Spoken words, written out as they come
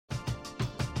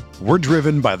We're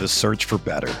driven by the search for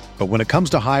better. But when it comes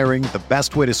to hiring, the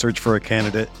best way to search for a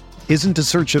candidate isn't to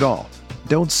search at all.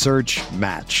 Don't search,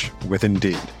 match with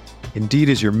Indeed. Indeed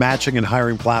is your matching and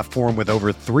hiring platform with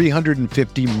over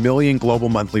 350 million global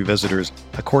monthly visitors,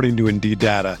 according to Indeed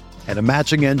data, and a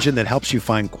matching engine that helps you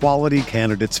find quality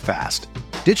candidates fast.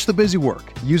 Ditch the busy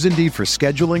work. Use Indeed for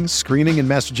scheduling, screening, and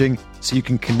messaging so you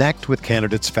can connect with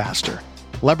candidates faster.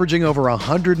 Leveraging over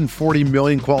 140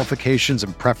 million qualifications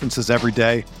and preferences every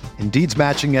day, Indeed's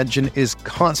matching engine is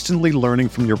constantly learning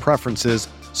from your preferences,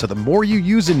 so the more you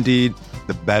use Indeed,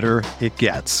 the better it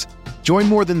gets. Join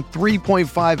more than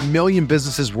 3.5 million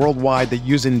businesses worldwide that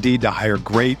use Indeed to hire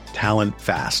great talent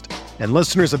fast. And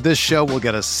listeners of this show will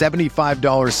get a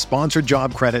 $75 sponsored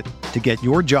job credit to get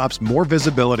your jobs more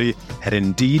visibility at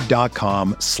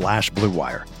Indeed.com/Blue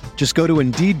Wire. Just go to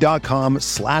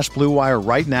Indeed.com/Blue Wire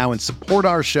right now and support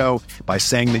our show by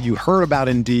saying that you heard about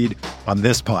Indeed on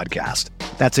this podcast.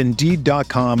 That's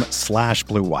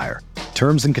Indeed.com/Blue Wire.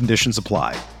 Terms and conditions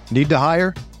apply. Need to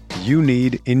hire? You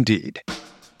need Indeed.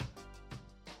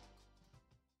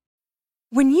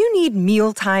 When you need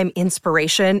mealtime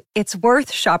inspiration, it's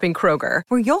worth shopping Kroger,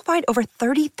 where you'll find over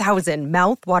 30,000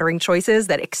 mouth-watering choices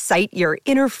that excite your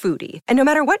inner foodie. And no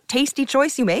matter what tasty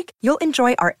choice you make, you'll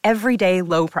enjoy our everyday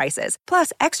low prices,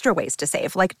 plus extra ways to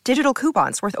save, like digital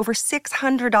coupons worth over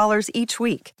 $600 each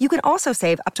week. You can also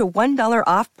save up to $1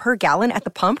 off per gallon at the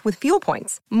pump with fuel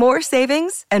points. More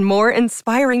savings and more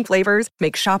inspiring flavors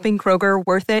make shopping Kroger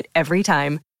worth it every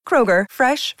time. Kroger,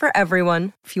 fresh for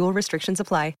everyone. Fuel restrictions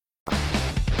apply.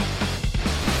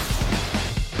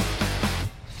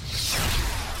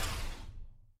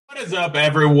 What is up,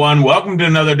 everyone? Welcome to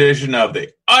another edition of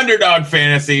the Underdog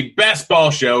Fantasy Best Ball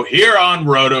Show here on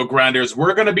Roto Grinders.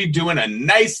 We're going to be doing a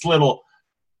nice little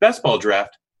best ball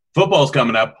draft. Football's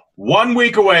coming up 1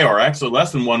 week away, or actually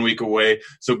less than 1 week away.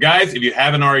 So, guys, if you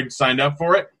haven't already signed up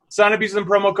for it, sign up using the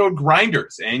promo code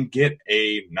GRINDERS and get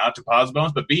a not to pause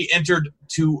bonus, but be entered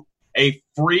to a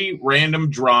free random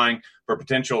drawing for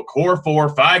potential Core 4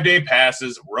 5-day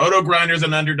passes, Roto Grinders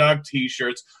and Underdog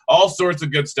t-shirts, all sorts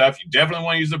of good stuff. You definitely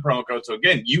want to use the promo code. So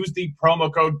again, use the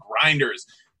promo code GRINDERS.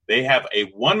 They have a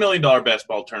 $1 million best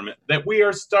ball tournament that we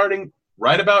are starting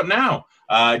right about now.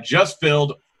 Just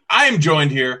filled. I am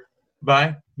joined here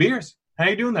by Beers. How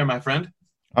you doing there, my friend?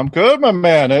 I'm good, my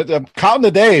man. I'm counting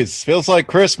the days. Feels like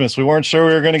Christmas. We weren't sure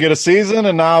we were going to get a season,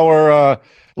 and now we're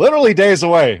literally days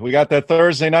away. We got that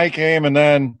Thursday night game, and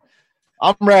then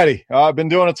I'm ready. I've been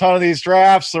doing a ton of these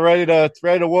drafts, so ready to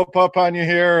whoop up on you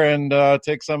here and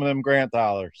take some of them grant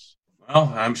dollars.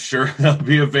 Well, I'm sure they'll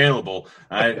be available.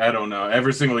 I don't know.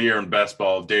 Every single year in best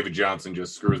ball, David Johnson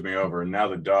just screws me over, and now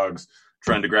the dog's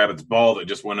trying to grab its ball that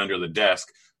just went under the desk.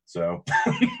 So,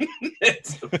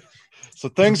 so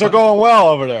things are going well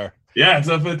over there. Yeah,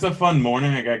 it's a fun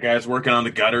morning. I got guys working on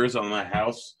the gutters on my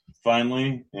house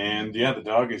finally, and yeah, the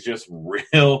dog is just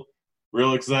real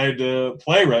excited to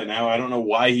play right now. I don't know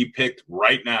why he picked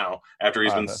right now after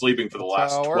he's been sleeping for the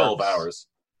last 12 hours.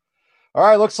 All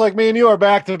right, looks like me and you are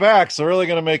back-to-back, so really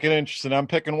going to make it interesting. I'm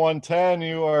picking 110.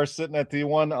 You are sitting at the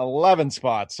 111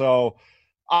 spot. So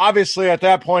obviously at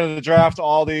that point of the draft,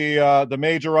 all the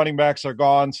major running backs are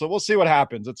gone. So we'll see what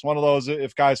happens. It's one of those,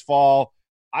 if guys fall,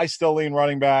 I still lean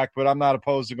running back, but I'm not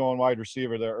opposed to going wide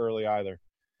receiver there early either.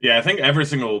 Yeah, I think every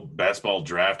single best ball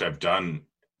draft I've done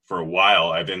for a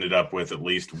while, I've ended up with at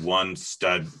least one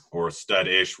stud or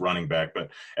stud-ish running back. But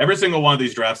every single one of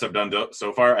these drafts I've done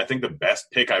so far, I think the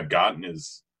best pick I've gotten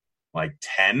is like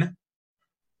 10.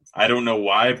 I don't know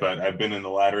why, but I've been in the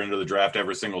latter end of the draft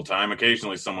every single time.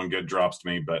 Occasionally someone good drops to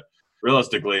me, but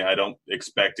realistically, I don't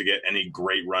expect to get any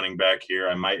great running back here.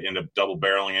 I might end up double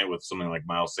barreling it with something like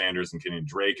Miles Sanders and Kenyon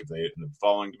Drake if they end up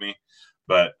falling to me.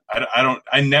 But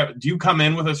do you come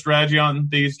in with a strategy on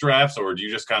these drafts, or do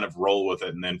you just kind of roll with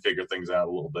it and then figure things out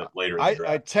a little bit later in the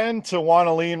draft? I tend to want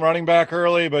to lean running back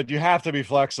early, but you have to be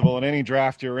flexible in any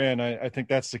draft you're in. I think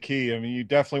that's the key. I mean, you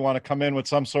definitely want to come in with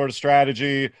some sort of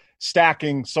strategy.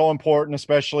 Stacking, so important,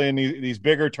 especially in these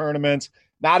bigger tournaments.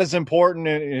 Not as important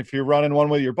if you're running one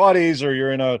with your buddies or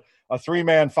you're in a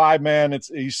 3-man, 5-man.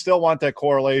 You still want that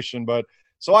correlation, but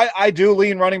so I do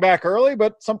lean running back early,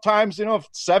 but sometimes, if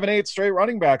 7-8 straight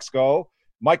running backs go,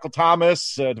 Michael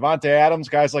Thomas, Devontae Adams,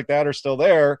 guys like that are still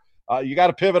there. You got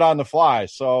to pivot on the fly.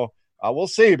 So we'll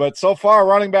see. But so far,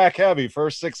 running back heavy.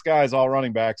 First 6 guys, all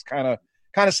running backs, kind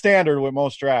of standard with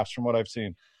most drafts from what I've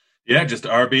seen. Yeah, just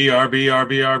RB, RB,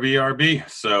 RB, RB, RB.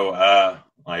 So,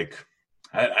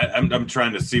 I'm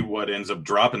trying to see what ends up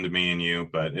dropping to me and you,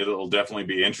 but it'll definitely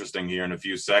be interesting here in a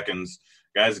few seconds.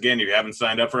 Guys, again, if you haven't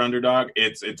signed up for Underdog,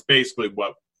 it's basically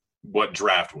what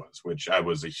draft was, which I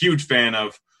was a huge fan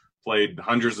of played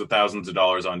hundreds of thousands of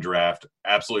dollars on draft.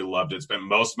 Absolutely loved it. Spent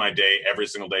most of my day, every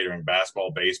single day during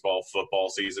basketball, baseball, football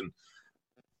season,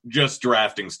 just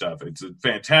drafting stuff. It's a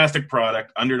fantastic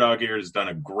product. Underdog here has done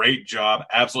a great job.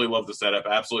 Absolutely love the setup.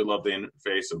 Absolutely love the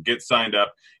interface. So get signed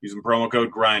up using promo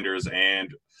code Grinders.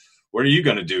 And what are you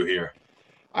going to do here?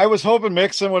 I was hoping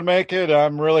Mixon would make it.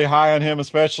 I'm really high on him,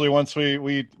 especially once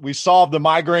we solved the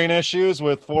migraine issues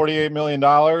with $48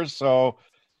 million. So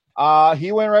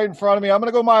he went right in front of me. I'm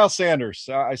going to go Miles Sanders.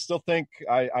 I still think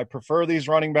I prefer these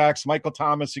running backs. Michael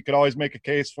Thomas, you could always make a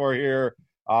case for here.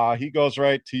 He goes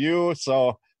right to you.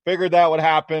 So figured that would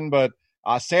happen, but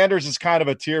Sanders is kind of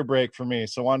a tier break for me,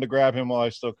 so wanted to grab him while I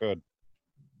still could.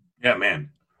 Yeah, man.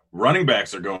 Running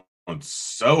backs are going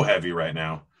so heavy right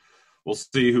now. We'll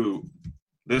see who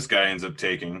this guy ends up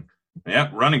taking. Yeah,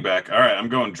 running back. All right, I'm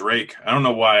going Drake. I don't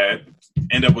know why I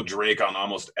end up with Drake on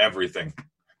almost everything.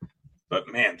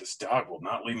 But, man, this dog will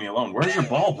not leave me alone. Where's your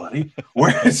ball, buddy?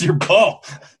 Where is your ball?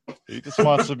 He just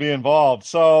wants to be involved.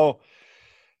 So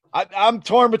I'm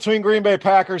torn between Green Bay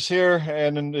Packers here,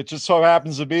 and it just so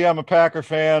happens to be I'm a Packer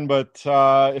fan. But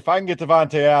if I can get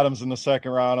Devontae Adams in the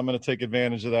second round, I'm going to take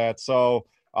advantage of that. So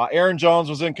Aaron Jones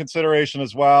was in consideration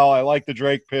as well. I like the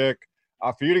Drake pick.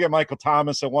 For you to get Michael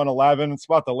Thomas at 111, it's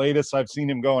about the latest I've seen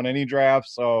him go in any draft.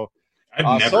 So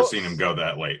I've never seen him go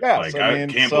that late. Yes, I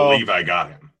can't believe I got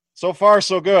him. So far,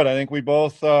 so good. I think we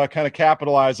both kind of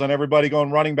capitalized on everybody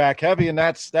going running back heavy, and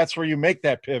that's where you make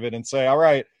that pivot and say, all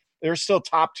right, there's still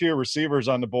top-tier receivers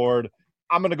on the board.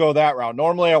 I'm going to go that route.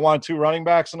 Normally, I want 2 running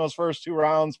backs in those first 2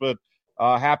 rounds, but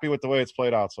happy with the way it's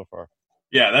played out so far.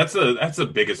 Yeah, that's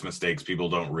the biggest mistakes people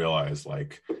don't realize.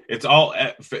 Like, it's all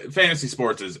fantasy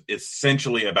sports is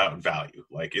essentially about value.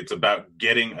 Like, it's about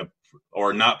getting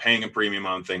or not paying a premium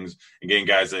on things and getting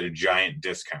guys at a giant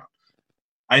discount.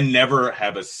 I never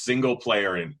have a single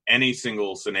player in any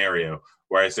single scenario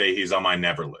where I say he's on my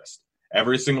never list.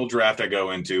 Every single draft I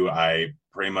go into, I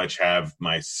pretty much have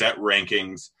my set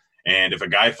rankings. And if a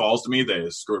guy falls to me that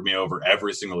has screwed me over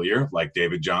every single year, like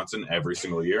David Johnson every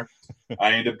single year,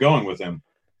 I end up going with him.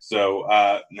 So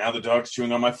now the dog's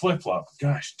chewing on my flip-flop.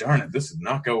 Gosh darn it, this did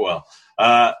not go well.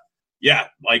 Yeah,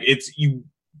 like you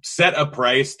set a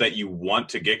price that you want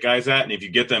to get guys at, and if you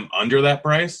get them under that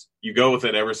price, you go with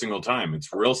it every single time.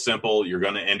 It's real simple. You're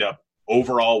going to end up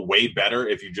overall way better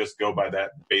if you just go by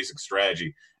that basic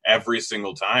strategy every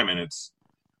single time, and it's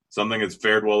something that's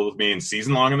fared well with me in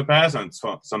season long in the past, and it's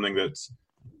something that's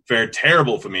fared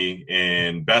terrible for me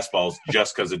in best balls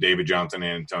just because of David Johnson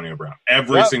and Antonio Brown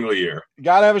every single year. You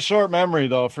got to have a short memory,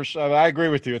 though. For sure, I agree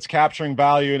with you. It's capturing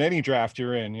value in any draft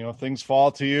you're in. You know, things fall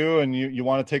to you, and you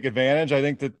want to take advantage. I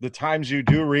think that the times you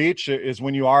do reach is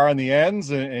when you are on the ends,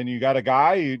 and you got a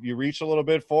guy you reach a little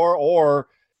bit for, or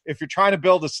if you're trying to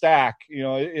build a stack, you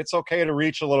know, it's okay to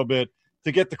reach a little bit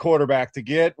to get the quarterback, to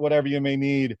get whatever you may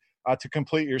need to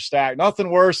complete your stack.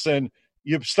 Nothing worse than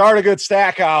you start a good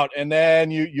stack out and then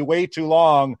you wait too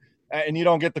long and you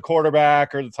don't get the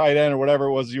quarterback or the tight end or whatever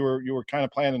it was you were kind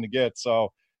of planning to get.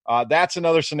 So that's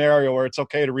another scenario where it's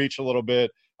okay to reach a little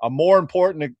bit. More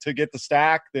important to get the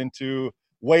stack than to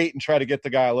wait and try to get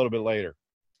the guy a little bit later.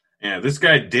 Yeah, this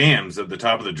guy Dams at the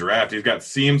top of the draft. He's got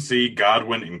CMC,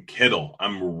 Godwin, and Kittle.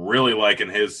 I'm really liking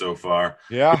his so far.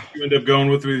 Yeah. Who you end up going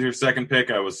with your second pick?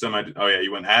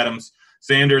 You went Adams,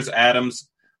 Sanders, Adams.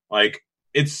 Like,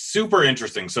 it's super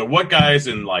interesting. So what guys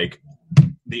in like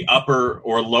the upper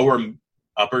or lower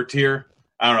upper tier?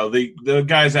 I don't know. The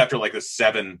guys after like the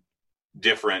 7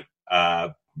 different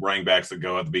running backs that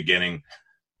go at the beginning,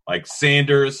 like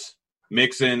Sanders,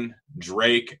 Mixon,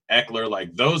 Drake, Eckler,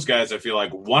 like those guys, I feel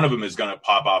like one of them is going to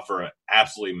pop off for an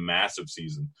absolutely massive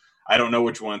season. I don't know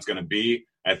which one it's going to be.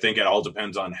 I think it all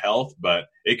depends on health, but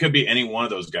it could be any one of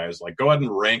those guys. Like, go ahead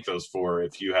and rank those 4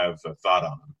 if you have a thought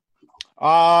on them.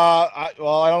 I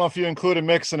don't know if you included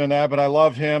Mixon in that, but I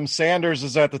love him. Sanders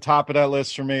is at the top of that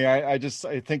list for me. I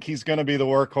think he's going to be the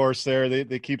workhorse there.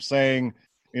 They keep saying,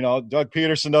 you know, Doug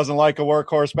Peterson doesn't like a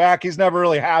workhorse back. He's never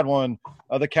really had one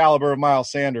of the caliber of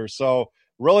Miles Sanders. So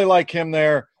really like him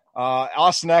there.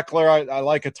 Austin Eckler, I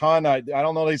like a ton. I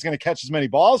don't know that he's going to catch as many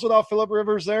balls without Phillip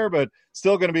Rivers there, but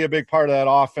still going to be a big part of that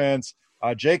offense.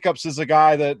 Jacobs is a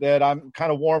guy that I'm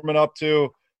kind of warming up to,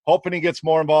 hoping he gets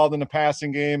more involved in the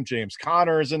passing game. James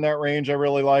Conner is in that range I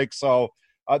really like. So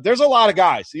there's a lot of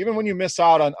guys, even when you miss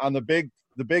out on the big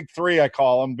 3, I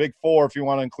call them, big 4 if you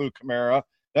want to include Kamara.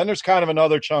 Then there's kind of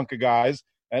another chunk of guys,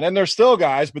 and then there's still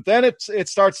guys, but then it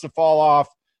starts to fall off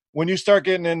when you start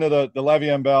getting into the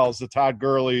Le'Veon Bells, the Todd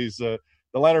Gurleys, the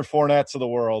Leonard Fournettes of the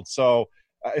world. So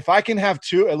if I can have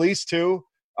at least two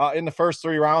in the first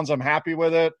 3 rounds, I'm happy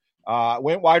with it.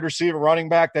 Went wide receiver, running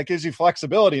back. That gives you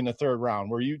flexibility in the third round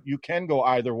where you can go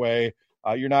either way.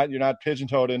 You're not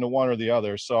pigeon-toed into one or the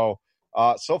other. So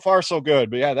so far so good.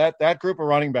 But yeah, that group of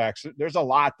running backs, there's a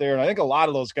lot there, and I think a lot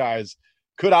of those guys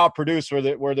could outproduce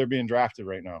where they're being drafted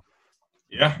right now.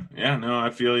 Yeah, no, I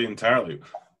feel you entirely.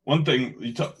 One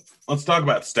thing, let's talk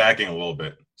about stacking a little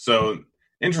bit. So,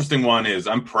 interesting one is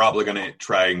I'm probably going to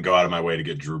try and go out of my way to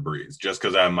get Drew Brees just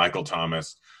because I have Michael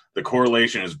Thomas. The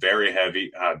correlation is very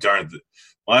heavy. Darn it.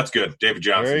 Well, that's good. David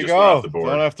Johnson just went off the board.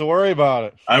 Don't have to worry about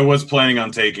it. I was planning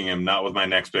on taking him, not with my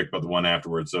next pick, but the one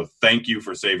afterwards. So thank you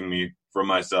for saving me from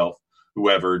myself,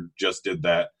 whoever just did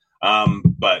that.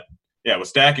 But, yeah, with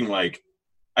stacking, like,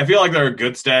 I feel like there are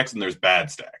good stacks and there's bad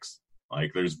stacks.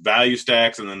 Like there's value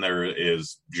stacks and then there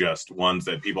is just ones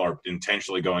that people are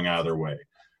intentionally going out of their way.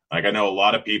 Like I know a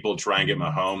lot of people try and get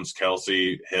Mahomes,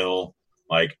 Kelsey, Hill,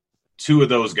 like two of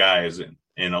those guys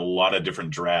in a lot of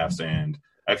different drafts. And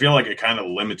I feel like it kind of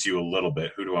limits you a little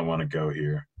bit. Who do I want to go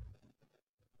here?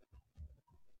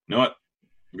 You know what?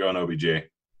 I'm going OBJ.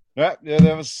 Yeah,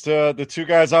 that was the two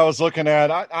guys I was looking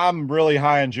at. I'm really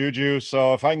high on Juju,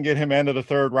 so if I can get him into the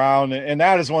third round, and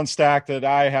that is one stack that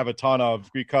I have a ton of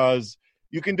because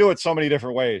you can do it so many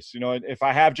different ways. You know, if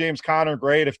I have James Conner,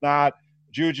 great. If not,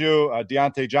 Juju,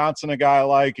 Deontay Johnson, a guy I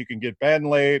like. You can get Ben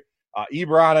late.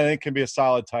 Ebron, I think, can be a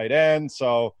solid tight end.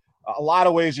 So a lot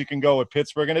of ways you can go with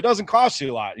Pittsburgh, and it doesn't cost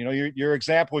you a lot. You know, your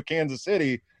example with Kansas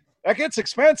City, that gets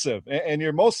expensive, and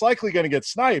you're most likely going to get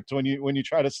sniped when you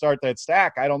try to start that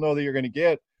stack. I don't know that you're going to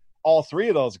get all three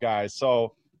of those guys,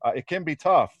 so it can be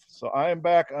tough. So I am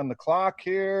back on the clock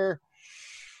here.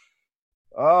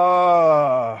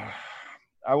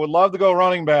 I would love to go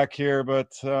running back here,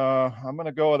 but I'm going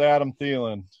to go with Adam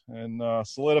Thielen and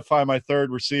solidify my third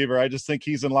receiver. I just think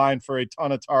he's in line for a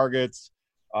ton of targets.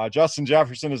 Justin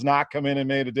Jefferson has not come in and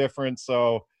made a difference,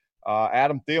 so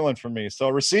Adam Thielen for me. So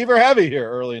receiver heavy here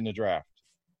early in the draft.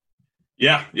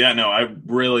 Yeah, no, I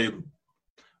really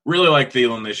like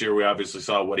Thielen this year. We obviously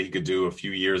saw what he could do a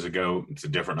few years ago. It's a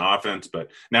different offense,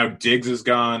 but now Diggs is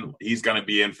gone. He's going to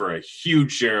be in for a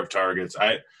huge share of targets.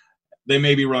 They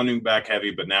may be running back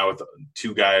heavy, but now with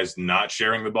two guys not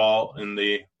sharing the ball in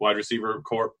the wide receiver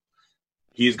corps,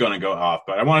 he's going to go off.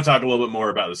 But I want to talk a little bit more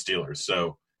about the Steelers.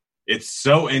 So it's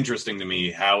so interesting to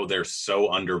me how they're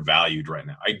so undervalued right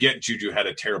now. I get Juju had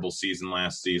a terrible season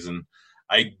last season.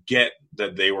 I get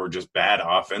that they were just bad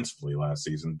offensively last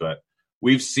season, but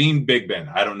we've seen Big Ben.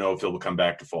 I don't know if he'll come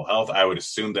back to full health. I would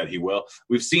assume that he will.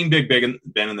 We've seen Big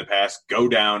Ben in the past go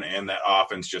down, and that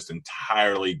offense just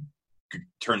entirely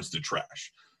turns to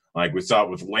trash. Like we saw it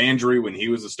with Landry when he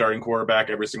was the starting quarterback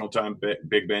every single time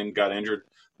Big Ben got injured.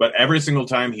 But every single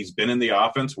time he's been in the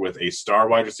offense with a star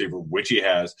wide receiver, which he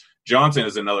has, Johnson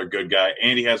is another good guy,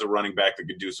 and he has a running back that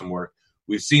could do some work.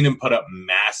 We've seen him put up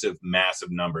massive, massive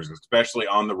numbers, especially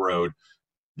on the road.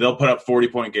 They'll put up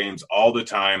 40-point games all the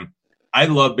time. I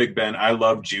love Big Ben. I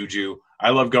love Juju. I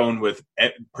love going with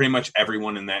pretty much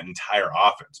everyone in that entire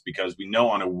offense because we know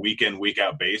on a week-in,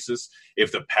 week-out basis,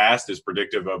 if the past is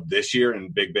predictive of this year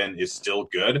and Big Ben is still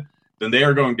good, then they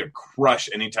are going to crush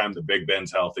anytime the Big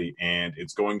Ben's healthy, and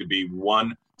it's going to be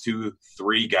 1, 2,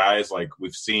 3 guys like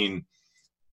we've seen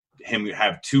him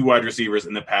have two wide receivers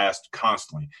in the past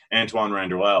constantly. Antoine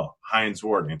Randall, Hines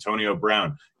Ward, Antonio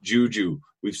Brown, Juju.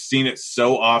 We've seen it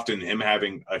so often, him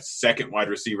having a second wide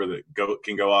receiver that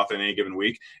can go off in any given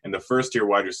week, and the first-tier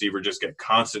wide receiver just get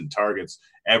constant targets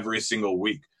every single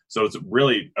week. So it's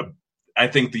really, I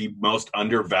think, the most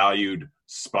undervalued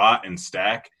spot and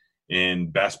stack in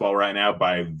best ball right now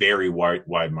by a very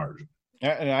wide margin.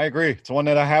 Yeah, and I agree. It's one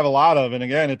that I have a lot of. And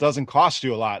again, it doesn't cost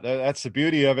you a lot. That's the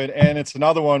beauty of it. And it's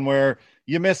another one where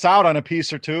you miss out on a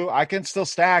piece or two. I can still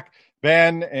stack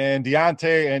Ben and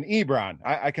Deontay and Ebron.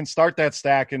 I can start that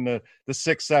stack in the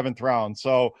 6th, 7th round.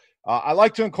 So I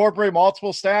like to incorporate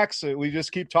multiple stacks. We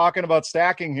just keep talking about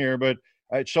stacking here, but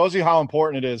it shows you how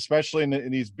important it is, especially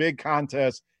in these big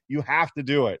contests. You have to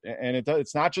do it. And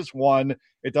it's not just one.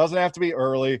 It doesn't have to be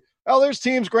early. Well, there's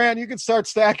teams, Grant, you can start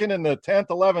stacking in the 10th,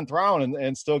 11th round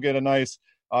and still get a nice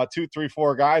 2, 3,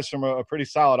 4 guys from a pretty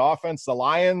solid offense. The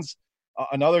Lions,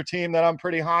 another team that I'm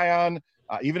pretty high on.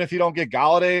 Even if you don't get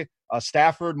Galladay,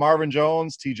 Stafford, Marvin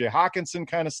Jones, TJ Hawkinson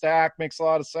kind of stack makes a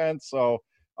lot of sense. So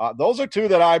those are two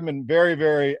that I've been very,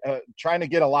 very trying to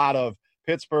get a lot of,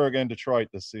 Pittsburgh and Detroit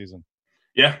this season.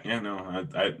 Yeah, no,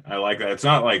 I like that. It's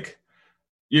not like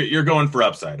you're going for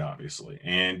upside, obviously,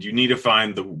 and you need to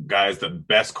find the guys that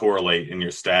best correlate in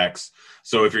your stacks.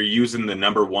 So if you're using the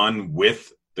number one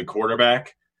with the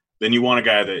quarterback, then you want a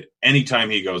guy that anytime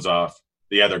he goes off,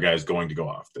 the other guy's going to go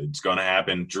off. It's going to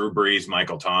happen. Drew Brees,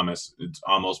 Michael Thomas, it's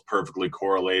almost perfectly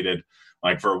correlated.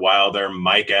 Like for a while there,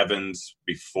 Mike Evans,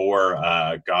 before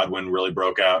Godwin really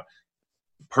broke out,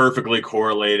 perfectly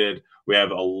correlated. We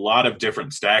have a lot of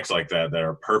different stacks like that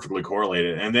are perfectly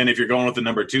correlated. And then if you're going with the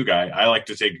number 2 guy, I like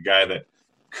to take a guy that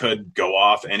could go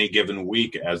off any given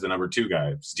week as the number 2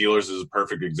 guy. Steelers is a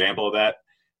perfect example of that.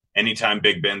 Anytime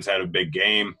Big Ben's had a big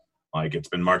game, like it's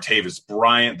been Martavis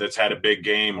Bryant that's had a big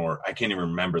game, or I can't even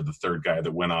remember the third guy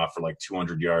that went off for like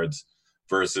 200 yards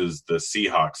versus the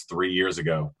Seahawks 3 years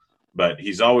ago. But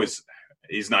he's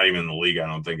not even in the league, I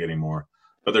don't think, anymore.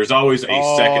 But there's always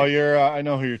a second. I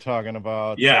know who you're talking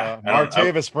about. Yeah.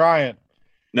 Martavis Bryant.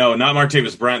 No, not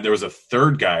Martavis Bryant. There was a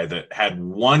third guy that had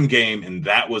one game, and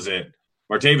that was it.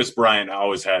 Martavis Bryant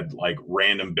always had like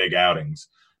random big outings.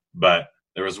 But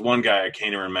there was one guy, I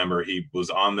can't even remember. He was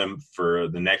on them for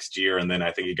the next year, and then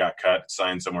I think he got cut,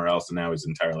 signed somewhere else, and now he's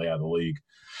entirely out of the league.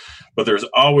 But there's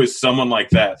always someone like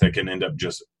that can end up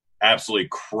just absolutely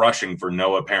crushing for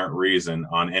no apparent reason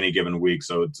on any given week.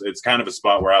 So it's kind of a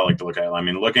spot where I like to look at. I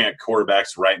mean, looking at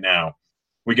quarterbacks right now,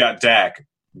 we got Dak,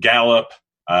 Gallup,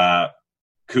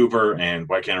 Cooper, and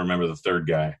I can't remember the third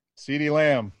guy. CeeDee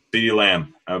Lamb. CeeDee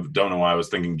Lamb. I don't know why I was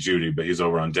thinking Judy, but he's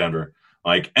over on Denver.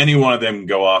 Like any one of them can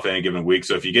go off any given week.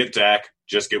 So if you get Dak,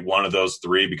 just get one of those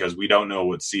 3 because we don't know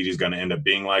what CeeDee's going to end up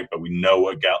being like, but we know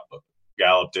what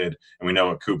Gallup did and we know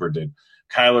what Cooper did.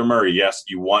 Kyler Murray, yes,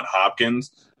 you want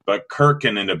Hopkins, but Kirk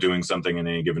can end up doing something in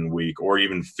any given week, or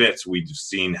even Fitz we've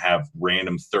seen have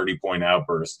random 30-point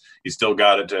outbursts. He still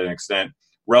got it to an extent.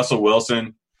 Russell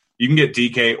Wilson, you can get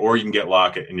DK or you can get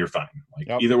Lockett and you're fine.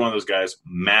 Like Either one of those guys,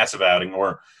 massive outing.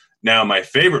 Or now my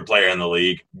favorite player in the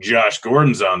league, Josh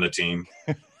Gordon's on the team.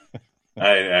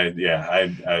 That's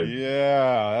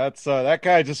that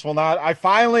guy just will not. I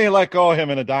finally let go of him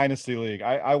in a dynasty league.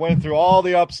 I went through all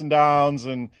the ups and downs,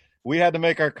 and we had to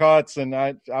make our cuts, and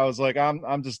I was like,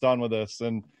 I'm just done with this.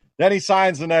 And then he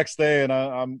signs the next day, and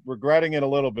I'm regretting it a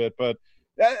little bit. But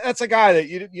that's a guy that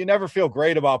you never feel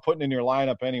great about putting in your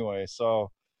lineup anyway.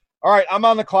 So, all right, I'm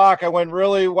on the clock. I went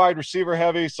really wide receiver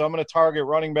heavy, so I'm going to target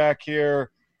running back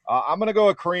here. I'm going to go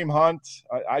with Kareem Hunt.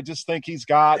 I just think he's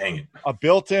got a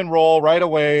built-in role right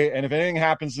away, and if anything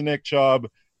happens to Nick Chubb,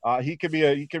 he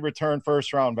could return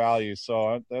first-round value.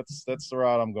 So that's the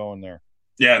route I'm going there.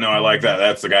 Yeah, no, I like that.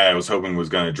 That's the guy I was hoping was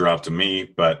going to drop to me,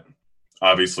 but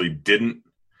obviously didn't.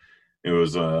 It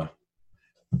was an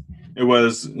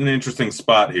interesting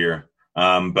spot here.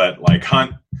 But like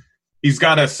Hunt, he's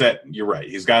got a set. You're right.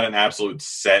 He's got an absolute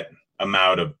set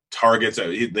amount of targets.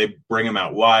 They bring him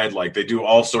out wide. Like they do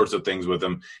all sorts of things with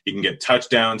him. He can get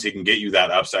touchdowns. He can get you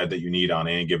that upside that you need on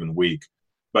any given week.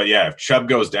 But yeah, if Chubb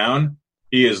goes down,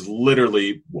 he is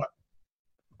literally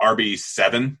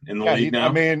RB7 in the league now.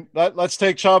 I mean, let's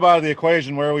take Chubb out of the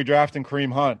equation. Where are we drafting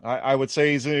Kareem Hunt? I would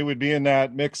say he would be in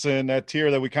that mix, in that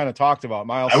tier that we kind of talked about.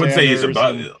 Miles Sanders. Say he's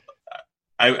above.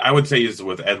 I would say he's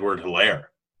with Edward Helaire.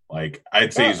 Like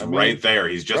I'd say right there.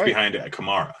 He's just behind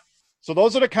Kamara. So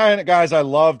those are the kind of guys I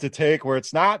love to take, where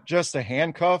it's not just a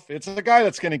handcuff. It's a guy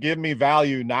that's going to give me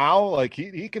value now. Like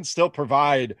he can still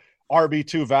provide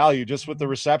RB2 value just with the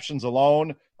receptions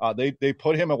alone. They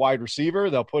put him a wide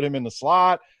receiver. They'll put him in the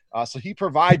slot. So he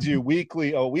provides you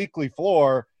a weekly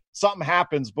floor. Something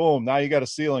happens, boom, now you got a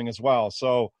ceiling as well.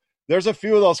 So there's a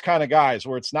few of those kind of guys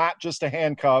where it's not just a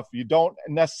handcuff. You don't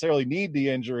necessarily need the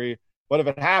injury, but if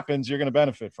it happens, you're going to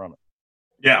benefit from it.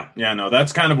 Yeah, no,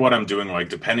 that's kind of what I'm doing. Like,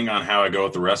 depending on how I go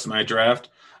with the rest of my draft,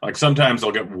 like sometimes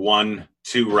I'll get 1-2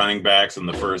 running backs in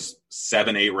the first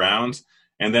 7-8 rounds,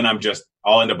 and then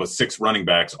I'll end up with 6 running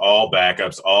backs, all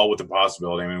backups, all with the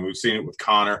possibility. I mean, we've seen it with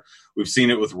Connor. We've seen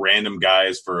it with random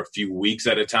guys for a few weeks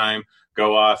at a time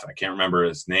go off. I can't remember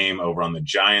his name over on the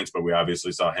Giants, but we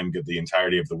obviously saw him get the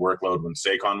entirety of the workload when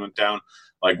Saquon went down.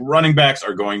 Like, running backs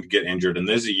are going to get injured, and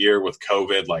this is a year with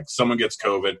COVID. Like, someone gets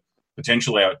COVID,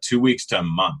 potentially out 2 weeks to a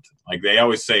month. Like they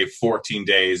always say 14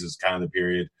 days is kind of the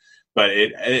period, but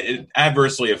it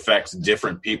adversely affects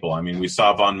different people. I mean, we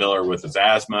saw Von Miller with his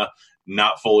asthma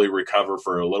not fully recover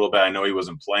for a little bit. I know he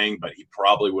wasn't playing, but he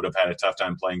probably would have had a tough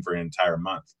time playing for an entire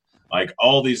month. Like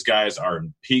all these guys are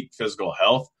in peak physical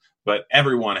health, but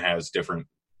everyone has different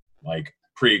like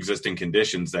pre-existing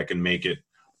conditions that can make it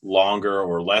longer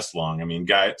or less long. I mean,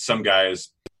 some guys,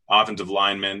 offensive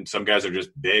linemen, some guys are just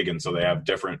big, and so they have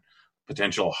different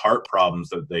potential heart problems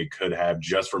that they could have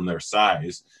just from their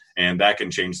size, and that can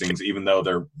change things even though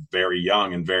they're very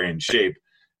young and very in shape.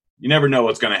 You never know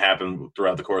what's going to happen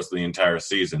throughout the course of the entire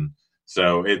season.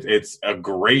 So it's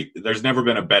there's never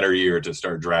been a better year to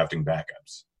start drafting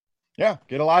backups. Yeah,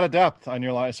 get a lot of depth on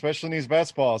your line, especially in these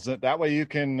best balls. That way you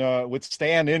can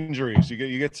withstand injuries.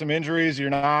 You get some injuries,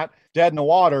 you're not dead in the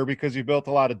water because you built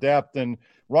a lot of depth. And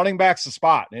running back's the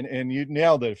spot, and you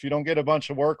nailed it. If you don't get a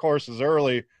bunch of workhorses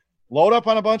early, load up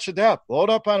on a bunch of depth. Load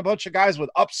up on a bunch of guys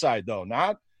with upside, though.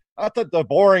 Not the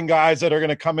boring guys that are going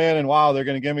to come in and, wow, they're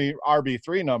going to give me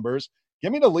RB3 numbers.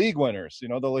 Give me the league winners, the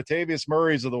Latavius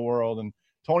Murrays of the world and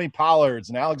Tony Pollards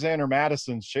and Alexander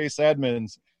Madisons, Chase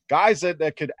Edmonds, guys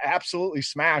that could absolutely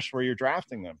smash where you're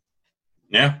drafting them.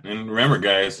 Yeah, and remember,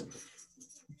 guys,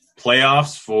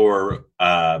 playoffs for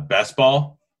best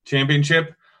ball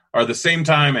championship are the same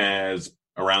time as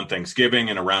around Thanksgiving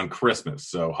and around Christmas.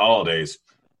 So holidays,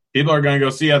 people are going to go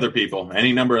see other people.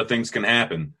 Any number of things can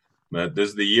happen. But this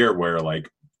is the year where,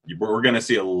 we're going to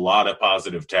see a lot of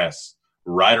positive tests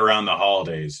right around the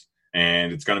holidays.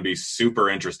 And it's going to be super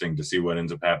interesting to see what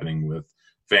ends up happening with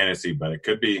fantasy. But it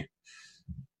could be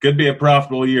a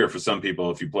profitable year for some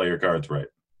people if you play your cards right.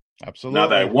 Absolutely. Not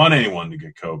that I want anyone to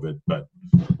get COVID, but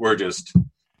we're just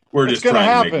it's trying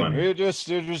happen. to make money. You're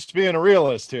just being a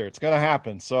realist here. It's going to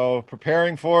happen. So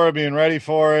preparing for it, being ready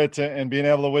for it, and being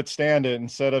able to withstand it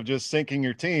instead of just sinking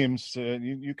your teams,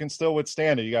 you can still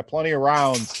withstand it. You got plenty of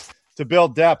rounds to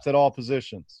build depth at all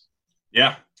positions.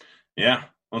 Yeah.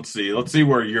 Let's see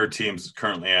where your team's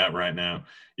currently at right now.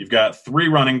 You've got 3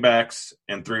 running backs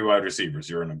and 3 wide receivers.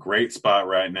 You're in a great spot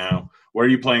right now. What are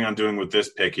you planning on doing with this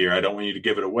pick here? I don't want you to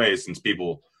give it away since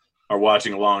people are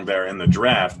watching along there in the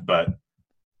draft, but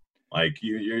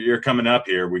you're coming up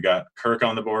here. We got Kirk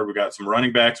on the board. We got some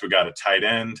running backs. We got a tight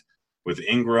end with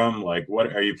Ingram.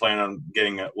 What are you planning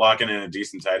on locking in a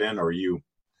decent tight end, or are you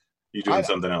doing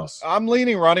something else? I'm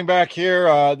leaning running back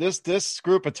here. This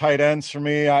group of tight ends for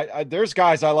me, there's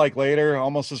guys I like later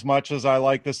almost as much as I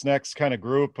like this next kind of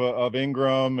group of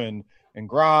Ingram and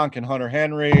Gronk and Hunter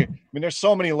Henry. I mean, there's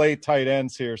so many late tight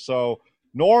ends here. So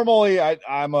normally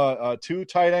I'm a 2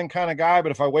 tight end kind of guy,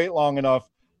 but if I wait long enough,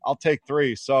 I'll take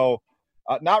 3. So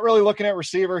not really looking at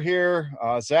receiver here.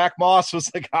 Zach Moss was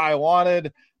the guy I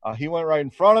wanted. He went right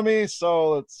in front of me.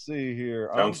 So let's see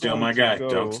here. Don't steal my guy.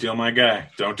 Don't steal my guy.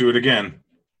 Don't do it again.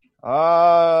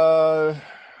 I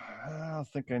don't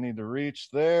think I need to reach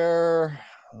there.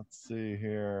 Let's see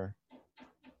here.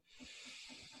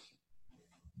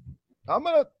 I'm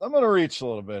gonna reach a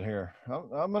little bit here.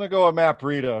 I'm gonna go with Matt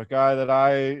Breida, a guy that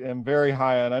I am very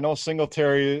high on. I know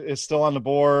Singletary is still on the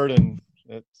board, and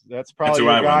that's probably the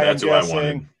guy I'm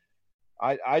guessing.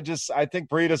 I think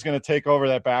Breida's going to take over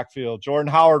that backfield. Jordan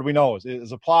Howard, we know,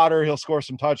 is a plotter. He'll score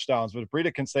some touchdowns, but if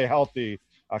Breida can stay healthy,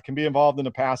 can be involved in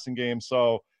the passing game.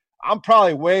 So I'm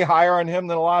probably way higher on him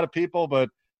than a lot of people, but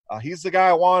he's the guy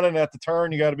I wanted. And at the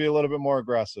turn, you got to be a little bit more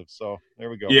aggressive. So there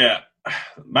we go. Yeah.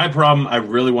 My problem, I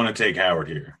really want to take Howard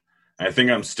here. I think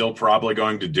I'm still probably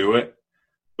going to do it,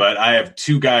 but I have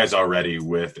 2 guys already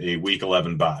with a week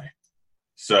 11 bye.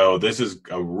 So this is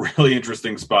a really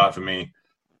interesting spot for me.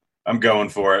 I'm going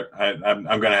for it. I'm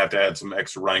going to have to add some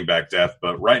extra running back depth.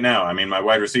 But right now, I mean, my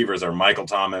wide receivers are Michael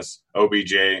Thomas,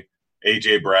 OBJ,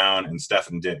 A.J. Brown, and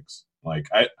Stefan Diggs.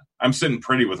 I'm sitting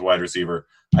pretty with wide receiver.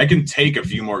 I can take a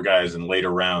few more guys in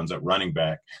later rounds at running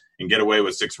back and get away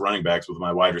with 6 running backs with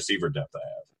my wide receiver depth I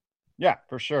have. Yeah,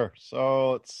 for sure.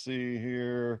 So let's see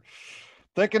here.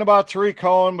 Thinking about Tariq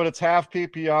Cohen, but it's half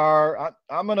PPR.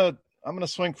 I'm gonna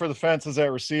swing for the fences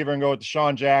at receiver and go with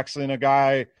Deshaun Jackson, a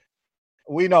guy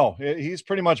we know he's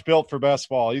pretty much built for best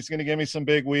ball. He's going to give me some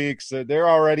big weeks. They're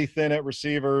already thin at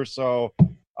receiver, so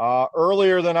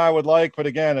earlier than I would like. But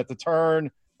again, at the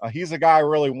turn, he's a guy I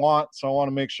really want, so I want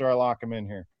to make sure I lock him in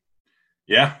here.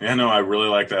 Yeah, no, I really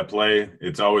like that play.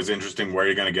 It's always interesting where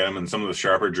you're going to get him in some of the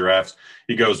sharper drafts.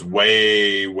 He goes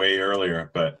way, way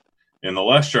earlier, but in the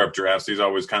less sharp drafts, he's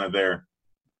always kind of there,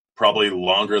 probably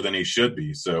longer than he should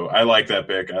be. So I like that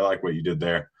pick. I like what you did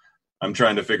there. I'm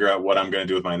trying to figure out what I'm going to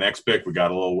do with my next pick. We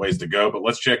got a little ways to go, but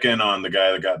let's check in on the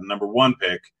guy that got the number 1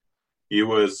 pick. He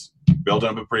was building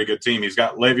up a pretty good team. He's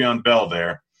got Le'Veon Bell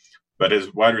there, but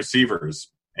his wide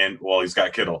receivers, he's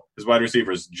got Kittle. His wide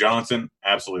receivers, Johnson,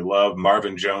 absolutely love.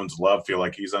 Marvin Jones, love, feel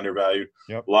like he's undervalued.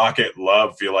 Yep. Lockett,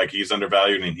 love, feel like he's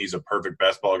undervalued, and he's a perfect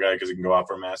best ball guy because he can go out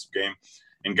for a massive game.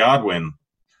 And Godwin,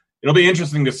 it'll be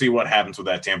interesting to see what happens with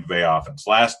that Tampa Bay offense.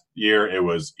 Last year, it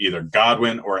was either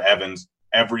Godwin or Evans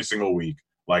every single week,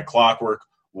 like clockwork.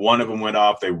 One of them went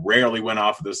off. They rarely went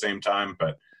off at the same time,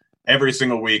 but every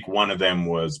single week, one of them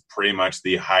was pretty much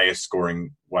the highest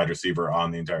scoring wide receiver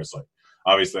on the entire slate.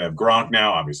 Obviously, they have Gronk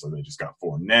now. Obviously, they just got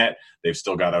Fournette. They've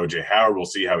still got O.J. Howard. We'll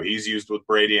see how he's used with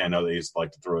Brady. I know they used to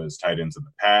like to throw his tight ends in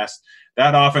the past.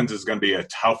 That offense is going to be a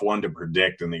tough one to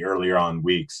predict in the earlier on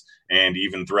weeks and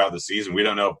even throughout the season. We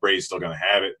don't know if Brady's still going to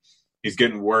have it. He's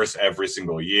getting worse every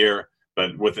single year.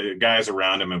 But with the guys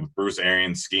around him and with Bruce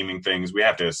Arians scheming things, we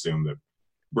have to assume that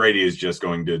Brady is just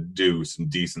going to do some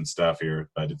decent stuff here.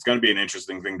 But it's going to be an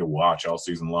interesting thing to watch all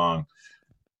season long.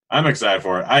 I'm excited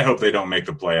for it. I hope they don't make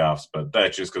the playoffs, but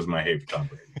that's just because of my hate for Tom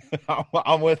Brady.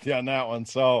 I'm with you on that one.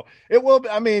 So it will be,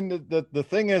 I mean, the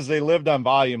thing is they lived on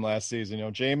volume last season.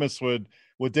 Jameis would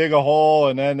dig a hole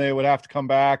and then they would have to come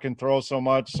back and throw so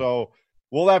much. So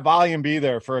will that volume be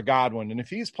there for a Godwin? And if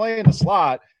he's playing the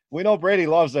slot, we know Brady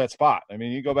loves that spot. I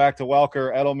mean, you go back to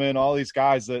Welker, Edelman, all these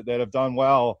guys that have done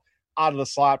well out of the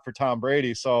slot for Tom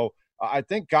Brady. So I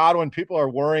think Godwin, people are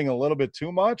worrying a little bit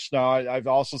too much. Now, I've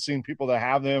also seen people that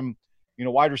have him,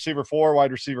 wide receiver 4,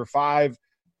 wide receiver 5.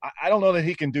 I don't know that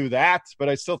he can do that, but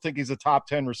I still think he's a top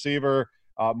 10 receiver.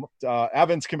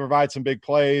 Evans can provide some big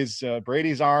plays.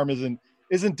 Brady's arm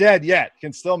isn't dead yet,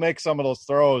 can still make some of those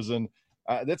throws. And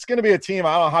that's going to be a team.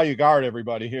 I don't know how you guard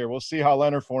everybody here. We'll see how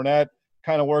Leonard Fournette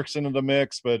kind of works into the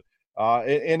mix, but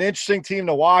an interesting team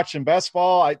to watch in best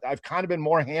ball. I've kind of been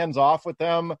more hands off with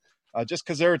them. Just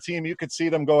because they're a team, you could see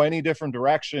them go any different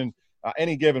direction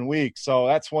any given week. So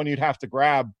that's one you'd have to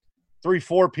grab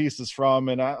 3-4 pieces from,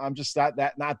 and I'm just not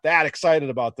that excited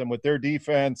about them with their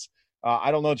defense. I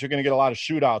don't know that you're going to get a lot of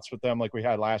shootouts with them like we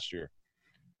had last year.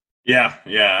 Yeah,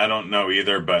 I don't know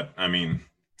either, but I mean,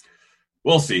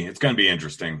 we'll see. It's going to be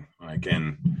interesting. I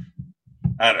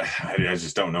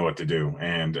just don't know what to do,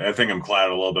 and I think I'm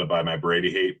clouded a little bit by my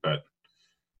Brady hate, but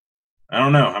I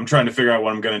don't know. I'm trying to figure out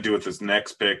what I'm going to do with this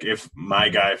next pick. If my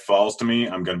guy falls to me,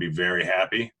 I'm going to be very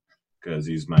happy because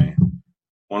he's one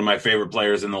of my favorite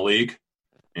players in the league,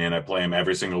 and I play him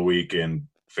every single week in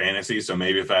fantasy. So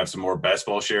maybe if I have some more best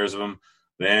ball shares of him,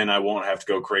 then I won't have to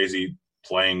go crazy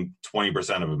playing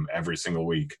 20% of him every single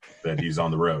week that he's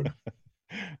on the road.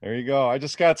 There you go. I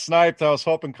just got sniped. I was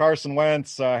hoping Carson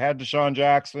Wentz, had Deshaun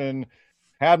Jackson,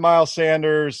 had Miles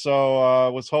Sanders,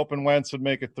 so was hoping Wentz would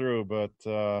make it through,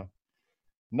 but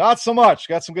not so much.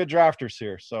 Got some good drafters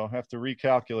here, so have to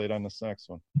recalculate on this next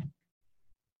one.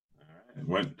 All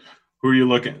right. Who are you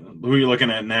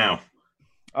looking at now?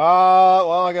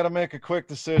 Well, I got to make a quick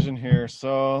decision here.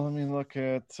 So let me look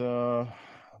at.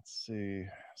 Let's see.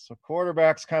 So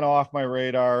quarterback's kind of off my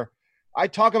radar. I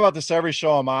talk about this every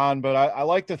show I'm on, but I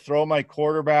like to throw my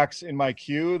quarterbacks in my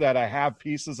queue that I have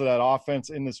pieces of that offense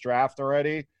in this draft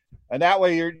already, and that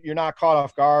way you're not caught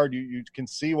off guard. You can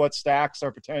see what stacks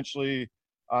are potentially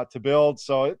to build.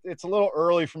 So it's a little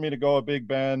early for me to go a Big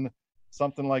Ben,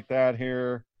 something like that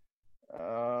here.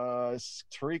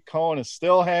 Tariq Cohen is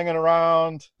still hanging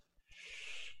around.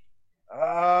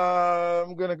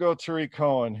 I'm going to go Tariq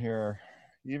Cohen here.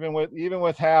 Even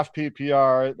with half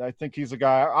PPR, I think he's a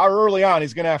guy early on,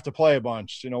 he's going to have to play a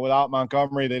bunch, without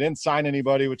Montgomery. They didn't sign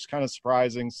anybody, which is kind of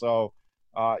surprising. So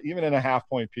even in a half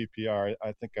point PPR,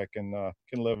 I think I can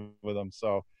live with him.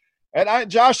 So,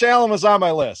 and Josh Allen was on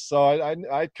my list, so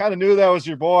I kind of knew that was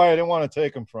your boy. I didn't want to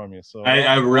take him from you. So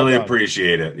I really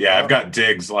appreciate it. Yeah, I've got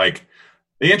Diggs. Like,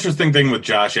 the interesting thing with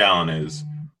Josh Allen is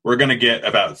we're going to get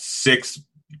about 6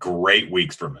 great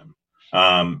weeks from him.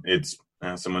 It's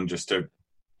someone just took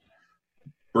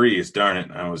Breeze. Darn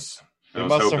it! I must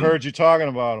have heard you talking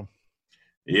about him.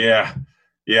 Yeah.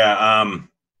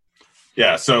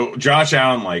 So Josh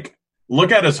Allen,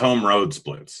 look at his home road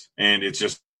splits, and it's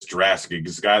just drastic.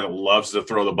 He's a guy that loves to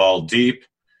throw the ball deep,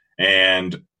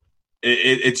 and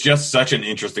it's just such an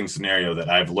interesting scenario that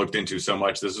I've looked into so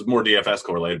much. This is more DFS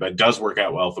correlated, but it does work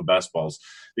out well for best balls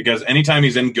because anytime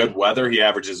he's in good weather, he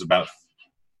averages about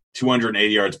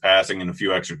 280 yards passing and a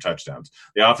few extra touchdowns.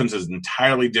 The offense is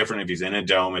entirely different if he's in a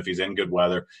dome, if he's in good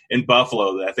weather. In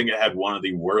Buffalo, I think it had one of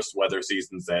the worst weather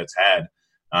seasons that it's had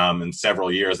in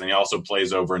several years, and he also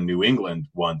plays over in New England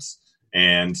once.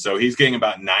 And so he's getting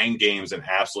about 9 games in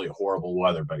absolutely horrible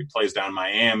weather, but he plays down in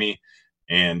Miami,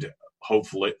 and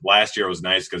hopefully last year was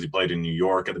nice because he played in New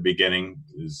York at the beginning,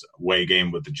 his away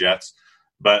game with the Jets.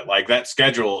 But that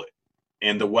schedule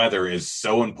and the weather is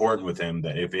so important with him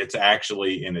that if it's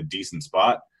actually in a decent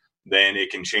spot, then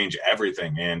it can change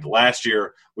everything. And last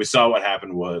year we saw what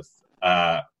happened with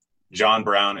John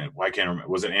Brown, and why can't I remember?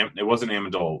 It wasn't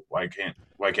Amendola. Why can't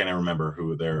I remember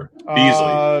who they're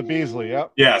Beasley,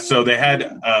 yep. Yeah, so they had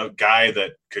a guy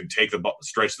that could take the ball,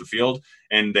 stretch the field,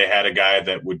 and they had a guy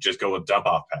that would just go with dump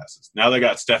off passes. Now they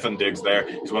got Stefon Diggs there.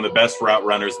 He's one of the best route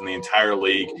runners in the entire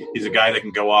league. He's a guy that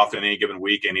can go off in any given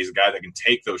week, and he's a guy that can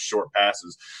take those short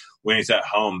passes when he's at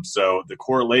home. So the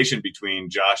correlation between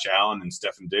Josh Allen and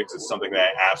Stefon Diggs is something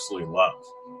that I absolutely love.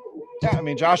 Yeah, I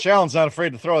mean, Josh Allen's not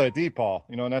afraid to throw that deep ball,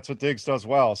 and that's what Diggs does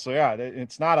well. So, yeah,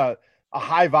 it's not a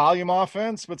high-volume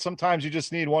offense, but sometimes you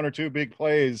just need 1 or 2 big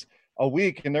plays a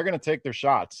week, and they're going to take their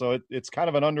shots. So it's kind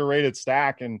of an underrated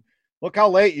stack. And look how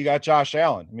late you got Josh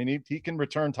Allen. I mean, he can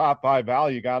return top 5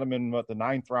 value. You got him in the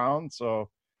 9th round. So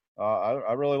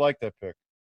I really like that pick.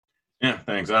 Yeah,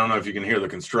 thanks. I don't know if you can hear the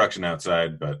construction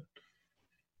outside, but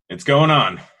it's going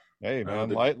on. Hey man,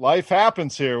 life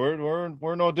happens here.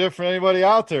 We're no different than anybody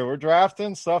out there. We're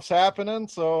drafting, stuff's happening,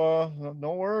 so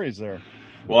no worries there.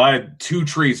 Well, I had 2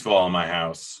 trees fall on my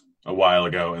house a while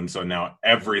ago, and so now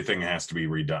everything has to be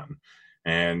redone.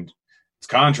 And it's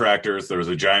contractors. There was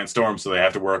a giant storm, so they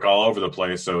have to work all over the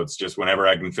place. So it's just whenever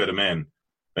I can fit them in,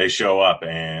 they show up,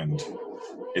 and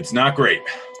it's not great.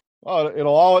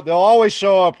 Well, they'll always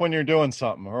show up when you're doing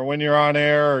something or when you're on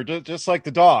air, or just like the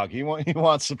dog. He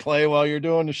wants to play while you're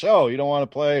doing the show. You don't want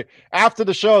to play after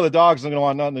the show. The dog's not going to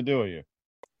want nothing to do with you.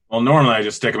 Well, normally I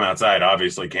just stick them outside.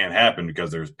 Obviously can't happen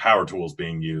because there's power tools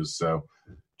being used. So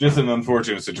just an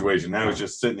unfortunate situation. Now he's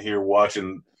just sitting here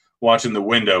watching the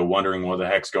window, wondering what the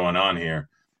heck's going on here.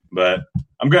 But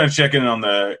I'm going to check in on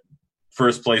the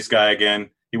first place guy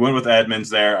again. He went with Edmonds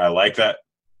there. I like that.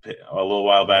 A little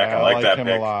while back. Yeah, I like that him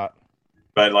pick a lot.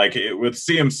 But with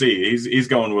CMC, he's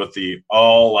going with the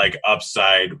all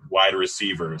upside wide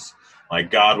receivers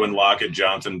like Godwin, Lockett,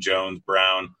 Johnson, Jones,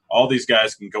 Brown. All these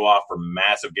guys can go off for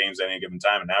massive games at any given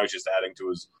time, and now he's just adding to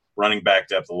his running back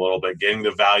depth a little bit, getting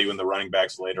the value in the running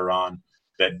backs later on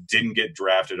that didn't get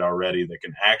drafted already that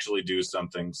can actually do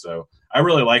something. So I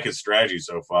really like his strategy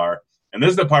so far. And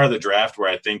this is the part of the draft where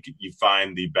I think you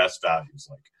find the best values.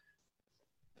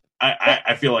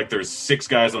 I feel like there's 6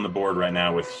 guys on the board right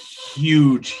now with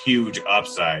huge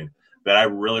upside that I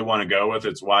really want to go with.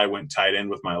 It's why I went tight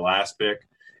end with my last pick.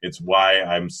 It's why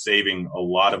I'm saving a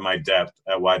lot of my depth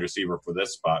at wide receiver for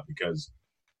this spot, because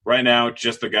right now,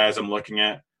 just the guys I'm looking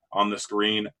at on the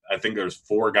screen, I think there's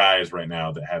 4 guys right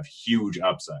now that have huge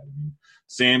upside. I mean,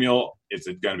 Samuel, it's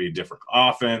going to be a different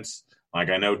offense. I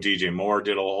know DJ Moore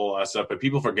did a whole lot of stuff, but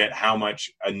people forget how much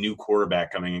a new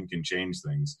quarterback coming in can change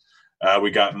things.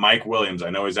 We got Mike Williams. I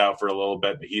know he's out for a little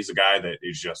bit, but he's a guy that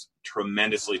is just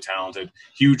tremendously talented,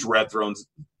 huge red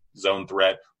zone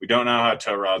threat. We don't know how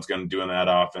Tyrod's going to do in that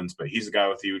offense, but he's a guy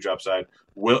with huge upside.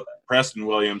 Preston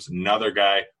Williams, another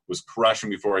guy, was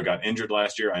crushing before he got injured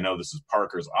last year. I know this is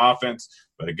Parker's offense,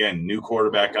 but again, new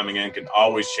quarterback coming in can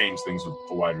always change things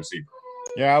for wide receiver.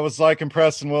 Yeah, I was liking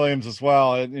Preston Williams as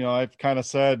well. I've kind of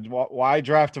said, why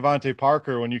draft Devontae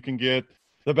Parker when you can get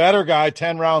the better guy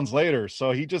 10 rounds later?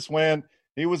 So he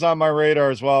was on my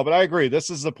radar as well. But I agree. This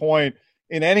is the point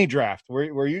in any draft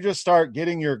where you just start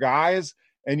getting your guys,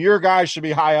 and your guys should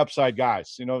be high upside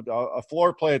guys. A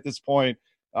floor play at this point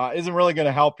isn't really going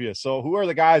to help you. So who are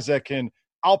the guys that can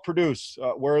outproduce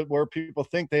where people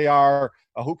think they are,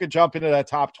 who can jump into that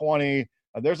top 20?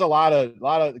 There's a lot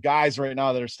of guys right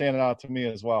now that are standing out to me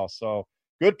as well. So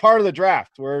good part of the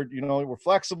draft. We're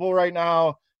flexible right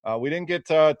now. We didn't get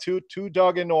too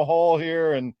dug into a hole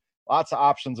here, and lots of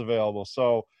options available.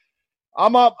 So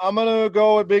I'm up. I'm going to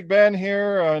go with Big Ben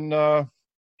here and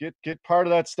get part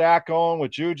of that stack going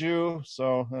with Juju.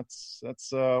 So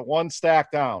that's 1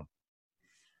 stack down.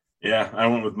 Yeah, I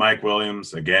went with Mike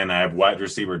Williams. Again, I have wide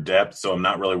receiver depth, so I'm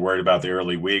not really worried about the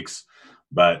early weeks.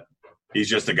 But he's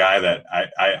just a guy that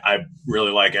I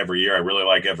really like every year. I really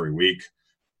like every week.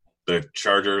 The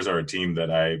Chargers are a team that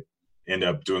I end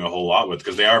up doing a whole lot with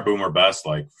because they are boom or bust.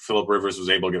 Like Phillip Rivers was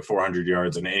able to get 400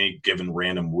 yards in any given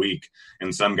random week,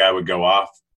 and some guy would go off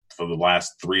for the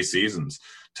last 3 seasons.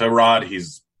 Tyrod,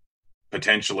 he's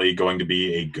potentially going to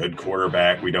be a good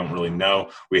quarterback. We don't really know.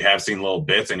 We have seen little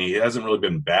bits, and he hasn't really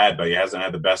been bad, but he hasn't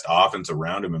had the best offense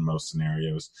around him in most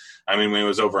scenarios. I mean, when he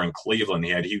was over in Cleveland,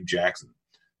 he had Hugh Jackson.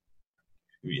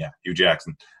 Yeah, Hugh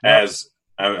Jackson. Yep. As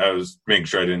I was making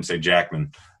sure I didn't say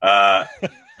Jackman.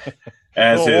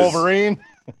 As his Wolverine.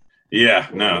 Yeah,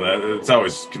 no, it's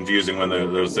always confusing when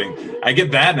those things. I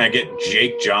get that, and I get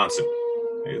Jake Johnson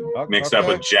mixed up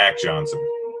with Jack Johnson.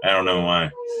 I don't know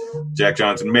why. Jack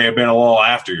Johnson may have been a little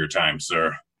after your time,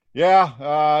 sir. Yeah,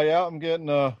 I'm getting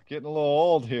a little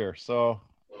old here, so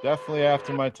definitely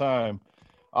after my time.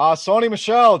 Sony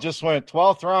Michel just went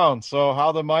 12th round, so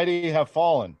how the mighty have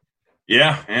fallen.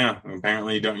 Yeah.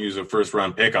 Apparently, you don't use a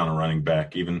first-round pick on a running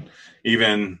back. Even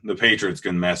the Patriots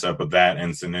can mess up with that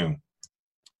and Sanu.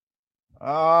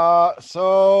 All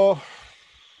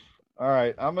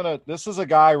right, this is a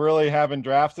guy I really haven't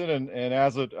drafted, and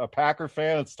as a Packer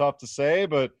fan, it's tough to say,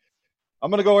 but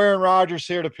I'm going to go Aaron Rodgers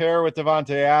here to pair with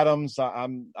Devontae Adams.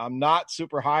 I'm not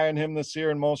super high on him this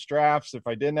year in most drafts. If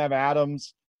I didn't have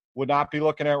Adams, would not be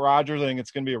looking at Rodgers. I think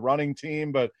it's going to be a running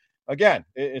team, but again,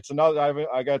 it's another.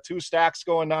 I got 2 stacks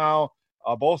going now,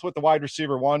 both with the wide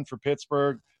receiver 1 for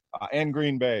Pittsburgh and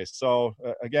Green Bay. So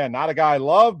again, not a guy I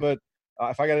love, but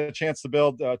if I got a chance to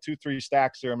build 2-3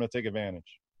 stacks here, I'm going to take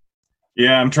advantage.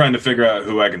 Yeah, I'm trying to figure out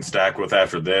who I can stack with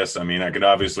after this. I mean, I could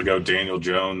obviously go Daniel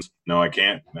Jones. No, I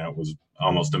can't. That was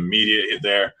almost immediate hit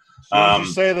there. As soon as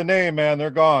you say the name, man,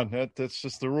 they're gone. That's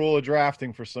just the rule of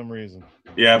drafting for some reason.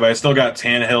 Yeah, but I still got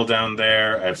Tannehill down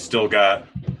there. I've still got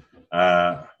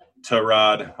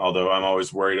Tyrod, although I'm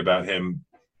always worried about him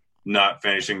not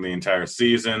finishing the entire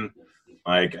season.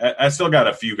 Like, I still got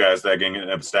a few guys that I can end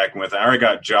up stacking with. I already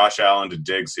got Josh Allen to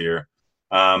Diggs here.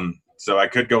 So I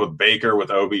could go with Baker, with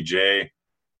OBJ.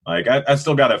 Like, I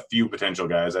still got a few potential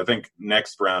guys. I think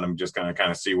next round I'm just going to kind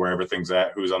of see where everything's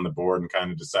at, who's on the board, and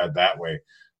kind of decide that way.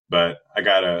 But I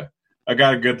got a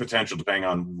good potential depending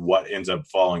on what ends up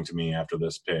falling to me after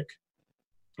this pick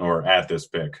or at this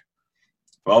pick.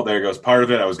 Well, there goes part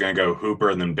of it. I was going to go Hooper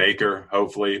and then Baker,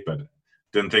 hopefully, but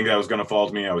didn't think that was going to fall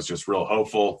to me. I was just real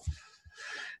hopeful.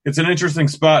 It's an interesting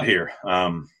spot here.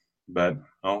 But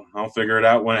I'll figure it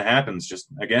out when it happens. Just,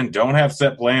 again, don't have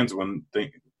set plans when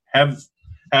they have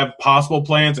possible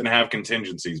plans and have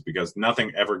contingencies, because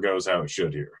nothing ever goes how it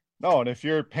should here. No, and if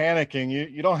you're panicking,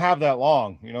 you don't have that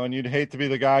long, and you'd hate to be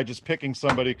the guy just picking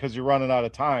somebody because you're running out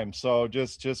of time. So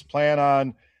just plan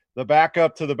on the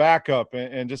backup to the backup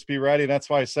and just be ready. That's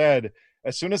why I said,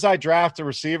 as soon as I draft a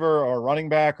receiver or a running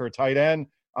back or a tight end,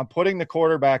 I'm putting the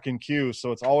quarterback in queue.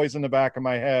 So it's always in the back of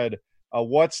my head.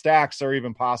 What stacks are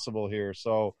even possible here?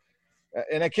 So,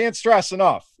 and I can't stress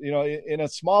enough, in a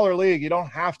smaller league, you don't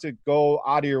have to go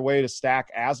out of your way to stack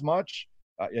as much.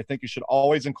 I think you should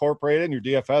always incorporate it in your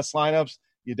DFS lineups.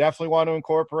 You definitely want to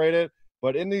incorporate it.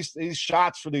 But in these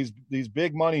shots for these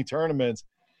big money tournaments,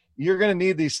 you're going to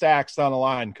need these stacks down the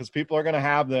line, because people are going to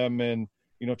have them, and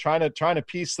trying to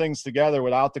piece things together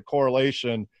without the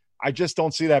correlation, I just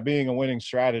don't see that being a winning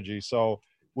strategy. So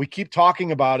we keep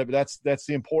talking about it, but that's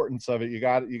the importance of it. You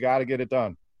got to get it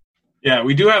done. Yeah,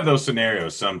 we do have those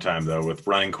scenarios sometime, though, with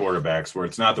running quarterbacks where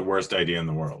it's not the worst idea in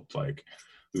the world. Like,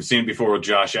 we've seen it before with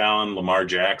Josh Allen, Lamar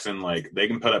Jackson. Like, they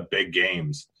can put up big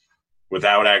games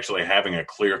without actually having a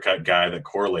clear-cut guy that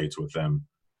correlates with them.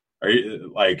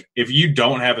 Like, if you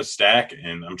don't have a stack,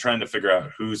 and I'm trying to figure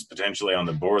out who's potentially on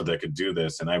the board that could do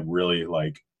this, and I really,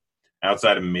 like,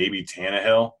 outside of maybe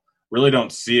Tannehill, really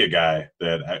don't see a guy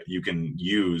that you can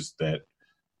use that,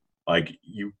 like,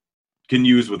 you can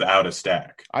use without a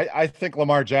stack. I think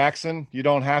Lamar Jackson, you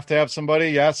don't have to have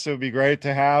somebody. Yes, it would be great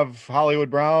to have Hollywood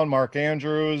Brown, Mark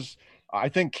Andrews. I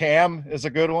think Cam is a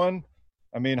good one.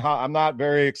 I mean, I'm not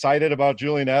very excited about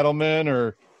Julian Edelman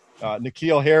or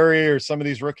N'Keal Harry or some of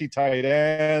these rookie tight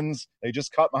ends. They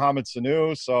just cut Mohamed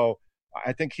Sanu. So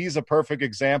I think he's a perfect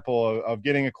example of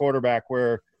getting a quarterback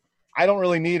where I don't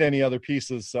really need any other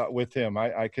pieces with him.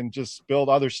 I can just build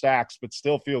other stacks, but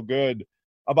still feel good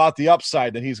about the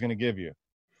upside that he's going to give you.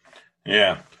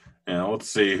 Yeah. Let's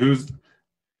see. Who's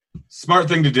smart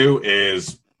thing to do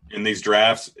is in these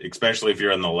drafts, especially if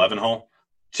you're in the 11 hole,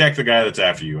 check the guy that's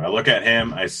after you. I look at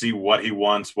him. I see what he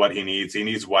wants, what he needs. He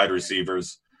needs wide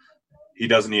receivers. He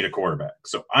doesn't need a quarterback.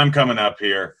 So I'm coming up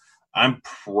here. I'm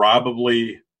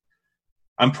probably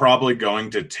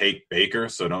going to take Baker,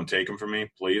 so don't take him from me,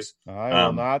 please. I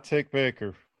will not take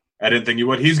Baker. I didn't think you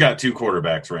would. He's got 2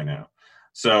 quarterbacks right now.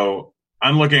 So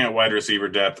I'm looking at wide receiver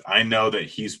depth. I know that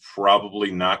he's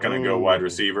probably not going to go wide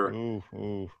receiver.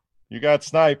 Ooh. You got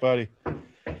sniped, buddy.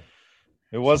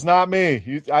 It was not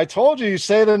me. I told you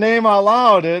say the name out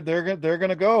loud. They're going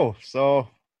to go. So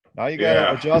now you got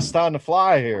to adjust on the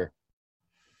fly here.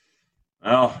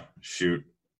 Oh, shoot.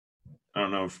 I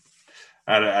don't know if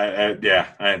I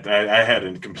had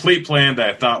a complete plan that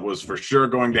I thought was for sure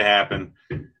going to happen,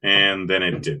 and then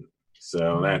it didn't.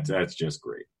 So that's just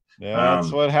great. Yeah,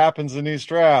 that's what happens in these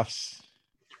drafts.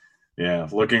 Yeah,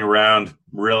 looking around,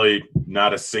 really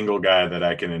not a single guy that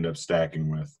I can end up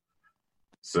stacking with.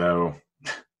 So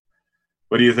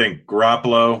what do you think?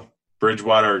 Garoppolo,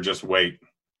 Bridgewater, or just wait?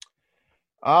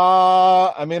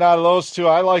 I mean, out of those two,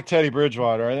 I like Teddy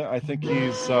Bridgewater. I think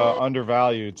he's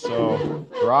undervalued. So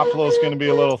Garoppolo's going to be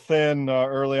a little thin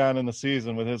early on in the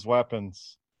season with his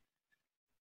weapons.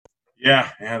 Yeah,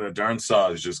 the darn saw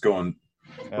is just going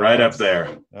right up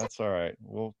there. That's all right.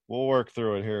 We'll work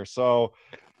through it here. So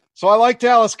I like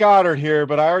Dallas Goedert here,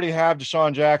 but I already have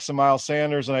Deshaun Jackson, Miles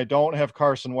Sanders, and I don't have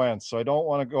Carson Wentz. So I don't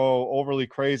want to go overly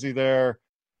crazy there.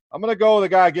 I'm going to go with a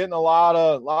guy getting a lot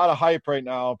of hype right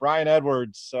now, Bryan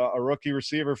Edwards, a rookie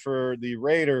receiver for the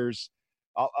Raiders.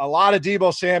 A lot of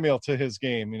Deebo Samuel to his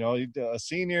game. A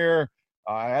senior,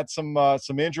 had some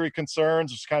injury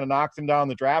concerns, which kind of knocked him down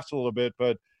the draft a little bit.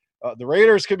 But the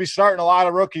Raiders could be starting a lot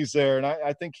of rookies there, and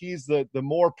I think he's the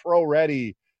more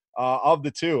pro-ready of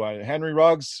the two. Henry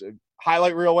Ruggs,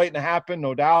 highlight reel waiting to happen,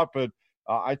 no doubt, but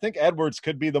I think Edwards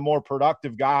could be the more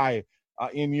productive guy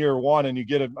in year one, and you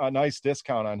get a nice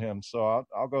discount on him. So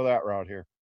I'll go that route here.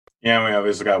 Yeah, we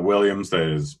obviously got Williams that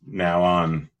is now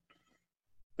on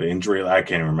the injury. I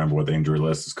can't even remember what the injury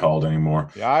list is called anymore.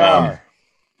 The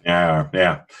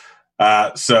IR.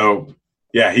 So,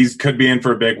 yeah, he could be in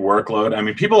for a big workload. I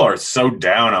mean, people are so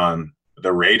down on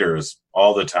the Raiders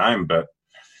all the time, but,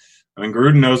 I mean,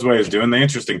 Gruden knows what he's doing. The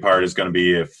interesting part is going to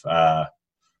be if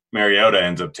Mariota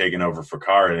ends up taking over for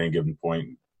Carr at any given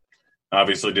point.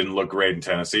 Obviously didn't look great in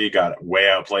Tennessee. Got way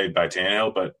outplayed by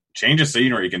Tannehill, but change of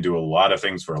scenery can do a lot of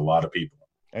things for a lot of people.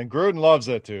 And Gruden loves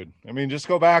that dude. I mean, just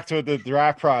go back to the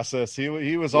draft process. He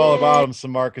was all about him,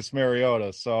 some Marcus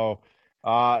Mariota. So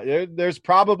there's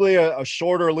probably a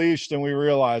shorter leash than we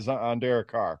realize on Derek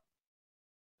Carr.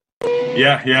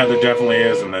 Yeah, there definitely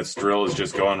is. And that drill is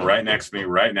just going right next to me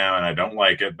right now, and I don't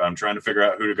like it, but I'm trying to figure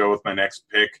out who to go with my next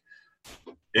pick.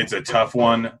 It's a tough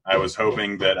one. I was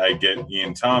hoping that I'd get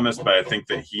Ian Thomas, but I think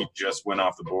that he just went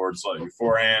off the board slightly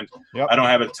beforehand. Yep. I don't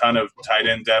have a ton of tight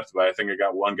end depth, but I think I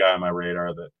got one guy on my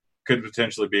radar that could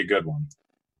potentially be a good one.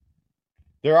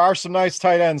 There are some nice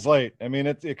tight ends late. I mean,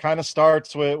 it kind of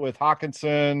starts with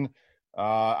Hockenson.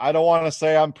 I don't want to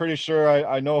say I'm pretty sure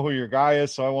I know who your guy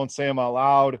is, so I won't say him out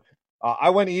loud. I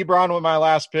went Ebron with my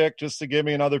last pick just to give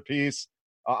me another piece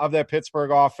of that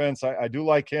Pittsburgh offense. I do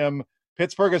like him.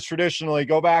 Pittsburgh has traditionally,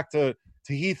 go back to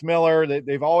Heath Miller.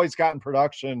 They've always gotten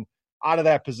production out of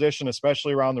that position,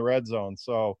 especially around the red zone.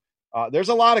 So there's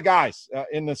a lot of guys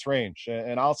in this range,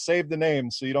 and I'll save the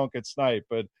names so you don't get sniped.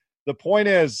 But the point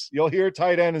is, you'll hear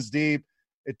tight end is deep.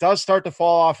 It does start to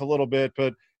fall off a little bit,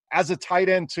 but as a tight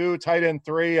end 2, tight end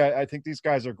 3, I think these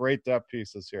guys are great depth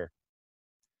pieces here.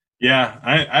 Yeah,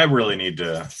 I really need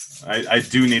to – I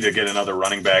do need to get another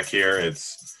running back here.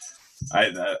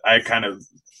 I kind of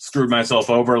 – screwed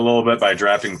myself over a little bit by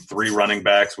drafting 3 running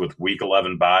backs with week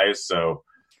 11 buys. So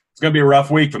it's going to be a rough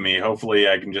week for me. Hopefully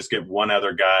I can just get one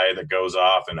other guy that goes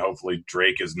off, and hopefully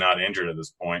Drake is not injured at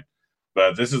this point.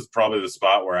 But this is probably the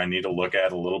spot where I need to look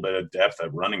at a little bit of depth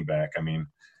at running back. I mean,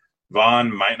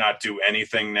 Vaughn might not do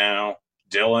anything now.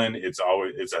 Dillon, it's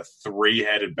a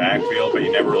 3-headed backfield, but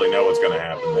you never really know what's going to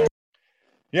happen there.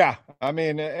 Yeah, I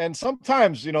mean, and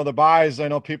sometimes, the buys, I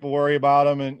know people worry about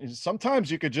them, and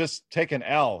sometimes you could just take an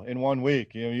L in 1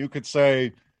 week. You could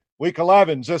say week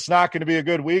 11 just not going to be a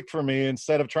good week for me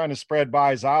instead of trying to spread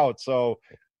buys out. So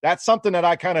that's something that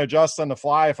I kind of adjust on the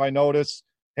fly if I notice,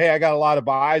 hey, I got a lot of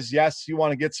buys. Yes, you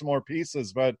want to get some more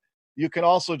pieces, but you can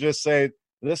also just say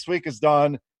this week is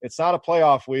done. It's not a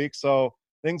playoff week, so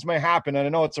things may happen. And I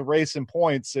know it's a race in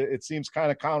points. It seems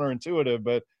kind of counterintuitive,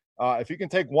 but if you can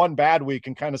take one bad week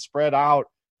and kind of spread out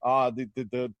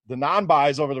the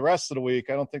non-buys over the rest of the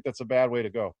week, I don't think that's a bad way to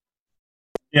go.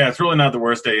 Yeah, it's really not the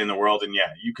worst day in the world. And,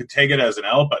 yeah, you could take it as an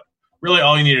L, but really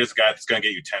all you need is a guy that's going to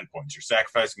get you 10 points. You're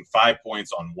sacrificing 5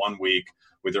 points on 1 week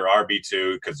with your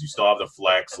RB2 because you still have the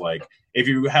flex. Like, if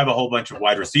you have a whole bunch of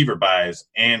wide receiver buys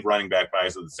and running back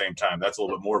buys at the same time, that's a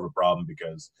little bit more of a problem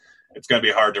because it's going to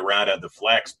be hard to round out the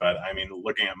flex. But, I mean,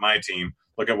 looking at my team,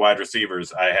 look at wide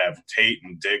receivers. I have Tate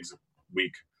and Diggs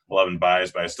week 11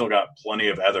 buys, but I still got plenty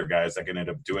of other guys that can end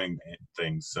up doing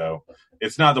things. So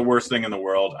it's not the worst thing in the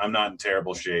world. I'm not in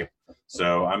terrible shape.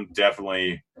 So I'm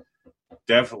definitely –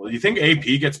 you think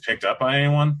AP gets picked up by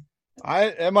anyone?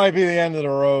 It might be the end of the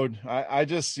road.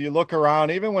 You look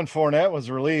around, even when Fournette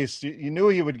was released, you knew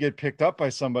he would get picked up by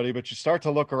somebody, but you start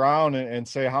to look around and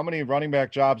say, how many running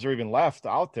back jobs are even left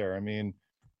out there? I mean,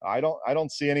 I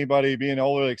don't see anybody being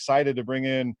overly excited to bring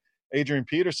in Adrian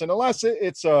Peterson unless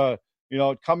it's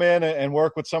come in and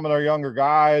work with some of their younger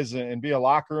guys and be a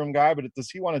locker room guy. But does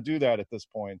he want to do that at this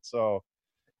point? So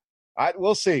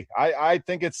we'll see. I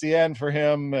think it's the end for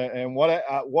him. And what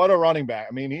a running back.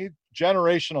 I mean,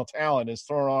 generational talent is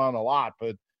thrown on a lot,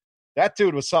 but that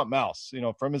dude was something else.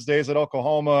 From his days at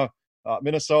Oklahoma,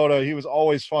 Minnesota, he was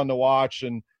always fun to watch.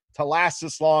 And to last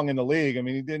this long in the league, I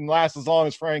mean, he didn't last as long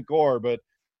as Frank Gore, but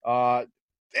how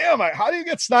do you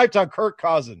get sniped on Kirk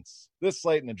Cousins this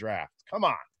late in the draft? Come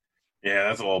on. Yeah,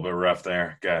 that's a little bit rough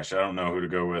there. Gosh, I don't know who to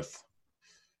go with.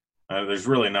 There's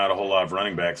really not a whole lot of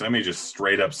running backs. I may just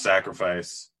straight up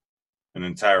sacrifice an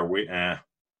entire week.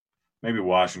 Maybe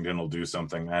Washington will do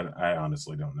something. I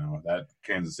honestly don't know. That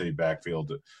Kansas City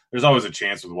backfield, there's always a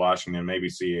chance with Washington. Maybe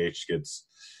CH gets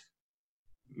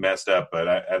messed up, but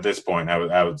at this point,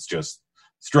 I was just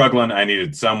struggling. I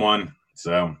needed someone,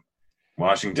 so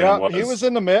Washington he was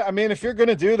in the mid. I mean, if you're going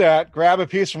to do that, grab a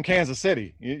piece from Kansas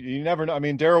City. You never know. I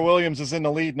mean, Darrell Williams is in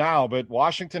the lead now, but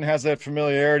Washington has that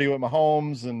familiarity with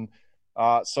Mahomes, and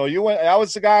so you went. That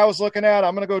was the guy I was looking at.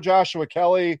 I'm going to go Joshua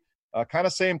Kelly. kind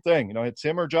of same thing. You know, it's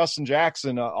him or Justin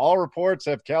Jackson. All reports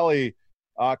have Kelly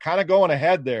kind of going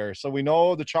ahead there. So we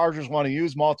know the Chargers want to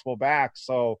use multiple backs.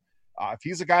 So if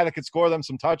he's a guy that could score them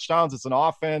some touchdowns, it's an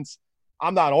offense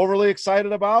I'm not overly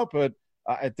excited about, but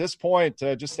at this point,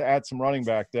 just to add some running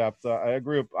back depth, I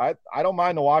agree. I don't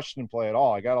mind the Washington play at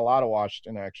all. I got a lot of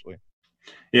Washington, actually.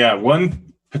 Yeah,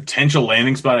 one potential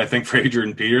landing spot, I think, for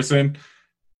Adrian Peterson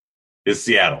is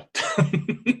Seattle.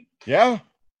 Yeah,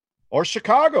 or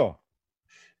Chicago.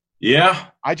 Yeah.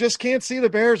 I just can't see the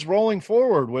Bears rolling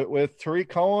forward with Tariq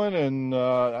Cohen and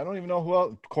I don't even know who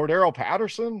else, Cordero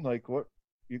Patterson. Like, what?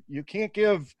 You can't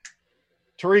give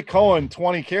Tariq Cohen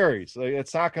 20 carries. Like,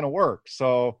 it's not going to work.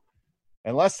 So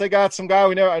unless they got some guy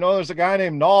we know, I know there's a guy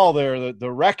named Nall there.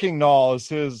 The Wrecking Nall is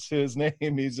his name.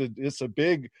 It's a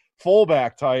big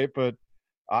fullback type, but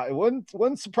it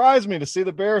wouldn't surprise me to see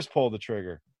the Bears pull the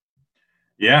trigger.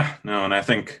 Yeah, no, and I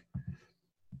think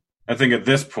at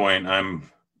this point I've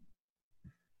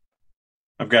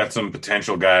got some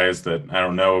potential guys that I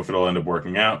don't know if it'll end up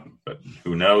working out, but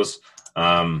who knows?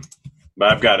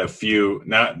 But I've got a few.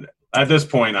 Not at this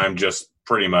point, I'm just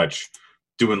pretty much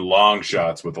doing long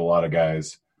shots with a lot of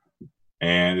guys,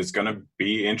 and it's going to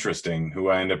be interesting who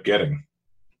I end up getting.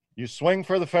 You swing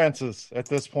for the fences at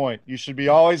this point. You should be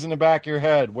always in the back of your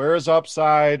head. Where is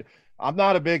upside? I'm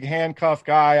not a big handcuff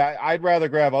guy. I'd rather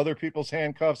grab other people's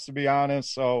handcuffs, to be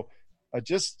honest. So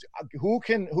just who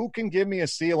can give me a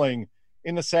ceiling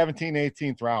in the 17th,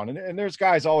 18th round? And there's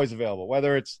guys always available,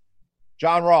 whether it's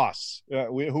John Ross,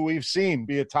 who we've seen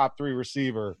be a top 3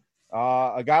 receiver.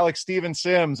 A guy like Steven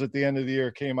Sims at the end of the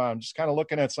year came on. I'm just kind of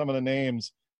looking at some of the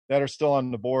names that are still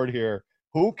on the board here.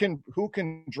 Who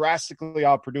can drastically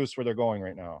outproduce where they're going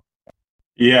right now?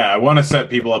 Yeah, I want to set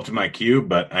people up to my cue,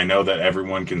 but I know that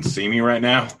everyone can see me right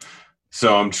now,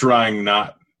 so I'm trying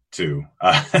not to.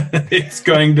 It's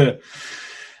going to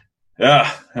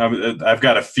I've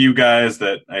got a few guys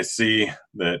that I see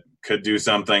that could do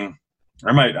something.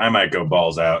 I might go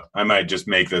balls out. I might just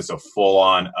make this a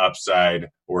full-on upside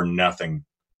or nothing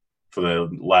for the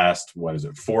last,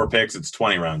 4 picks? It's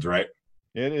 20 rounds, right?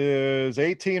 It is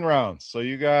 18 rounds, so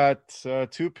you got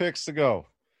 2 picks to go.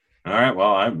 All right,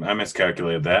 well, I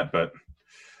miscalculated that, but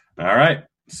all right.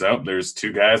 So there's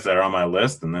 2 guys that are on my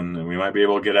list, and then we might be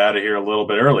able to get out of here a little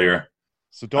bit earlier.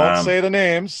 So don't say the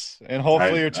names, and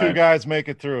hopefully your 2 guys make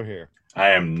it through here. I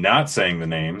am not saying the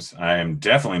names. I am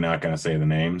definitely not going to say the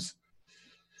names.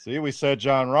 See, we said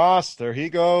John Ross. There he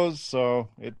goes. So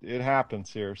it happens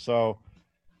here. So,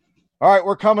 all right,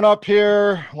 we're coming up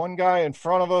here. One guy in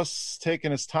front of us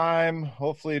taking his time.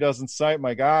 Hopefully he doesn't cite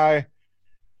my guy.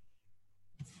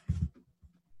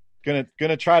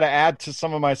 Gonna try to add to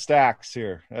some of my stacks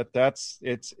here.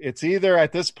 It's either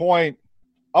at this point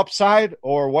upside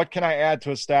or what can I add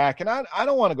to a stack? And I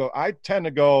don't want to go. I tend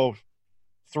to go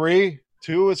 3,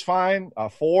 2 is fine.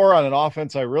 4 on an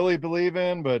offense I really believe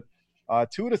in, but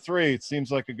 2 to 3 it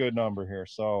seems like a good number here.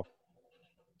 So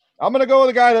I'm going to go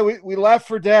with a guy that we left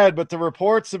for dead, but the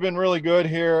reports have been really good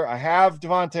here. I have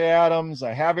Devontae Adams.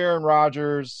 I have Aaron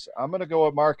Rodgers. I'm going to go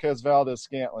with Marquez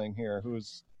Valdes-Scantling here,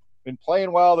 who's been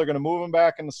playing well. They're going to move him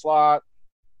back in the slot,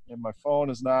 and my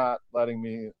phone is not letting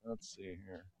me. Let's see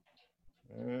here.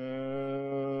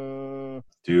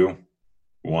 2,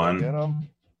 1. Get him.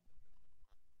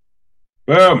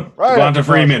 Boom. Right, Devonta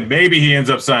Freeman. Maybe he ends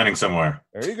up signing somewhere.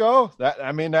 There you go.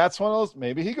 That's one of those.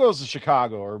 Maybe he goes to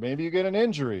Chicago, or maybe you get an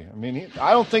injury.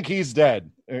 I don't think he's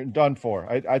dead or done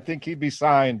for. I think he'd be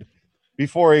signed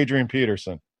before Adrian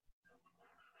Peterson.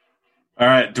 All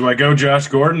right. Do I go Josh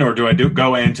Gordon or do I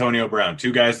go Antonio Brown?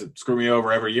 2 guys that screw me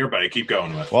over every year, but I keep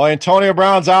going with. Well, Antonio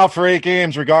Brown's out for 8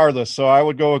 games regardless, so I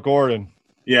would go with Gordon.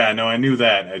 Yeah, no, I knew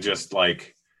that. I just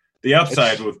like the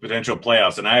upside with potential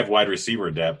playoffs, and I have wide receiver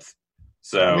depth.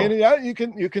 So yeah, you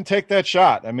can take that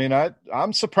shot.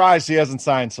 I'm surprised he hasn't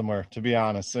signed somewhere, to be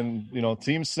honest. And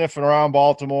teams sniffing around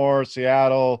Baltimore,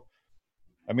 Seattle.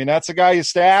 That's a guy you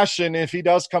stash, and if he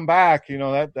does come back,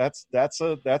 that's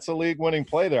a league-winning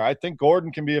play there. I think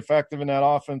Gordon can be effective in that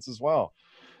offense as well.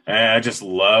 I just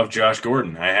love Josh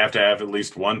Gordon. I have to have at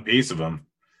least one piece of him.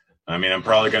 I'm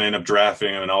probably going to end up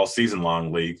drafting him in all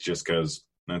season-long leagues just because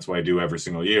that's what I do every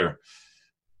single year.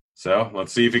 So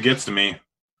let's see if he gets to me.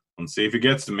 I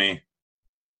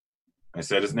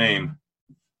said his name.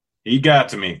 He got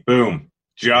to me. Boom.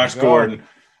 Josh Gordon.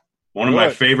 One of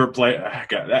my favorite players.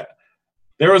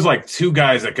 There was like 2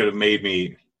 guys that could have made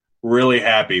me really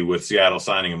happy with Seattle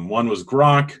signing him. One was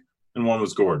Gronk and one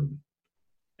was Gordon.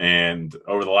 And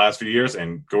over the last few years,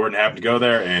 and Gordon happened to go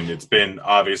there, and it's been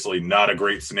obviously not a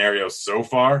great scenario so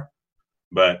far,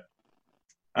 but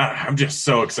I'm just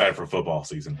so excited for football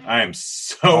season. I am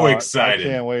so excited. I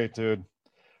can't wait, dude.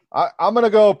 I'm going to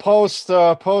go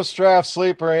post-draft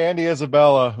sleeper Andy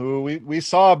Isabella, who we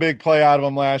saw a big play out of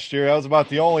him last year. That was about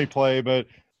the only play, but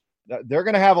they're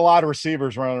going to have a lot of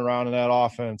receivers running around in that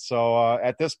offense. So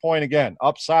at this point, again,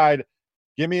 upside,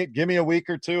 give me a week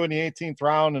or two in the 18th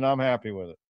round, and I'm happy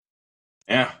with it.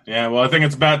 Yeah. Well, I think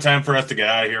it's about time for us to get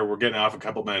out of here. We're getting off a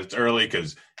couple minutes early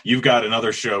because you've got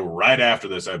another show right after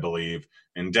this, I believe.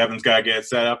 And Devin's got to get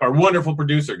set up. Our wonderful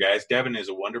producer, guys. Devin is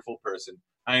a wonderful person.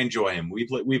 I enjoy him. We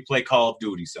play Call of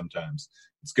Duty sometimes.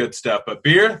 It's good stuff. But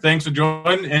Beer, thanks for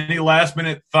joining. Any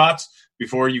last-minute thoughts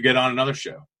before you get on another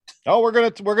show? Oh, we're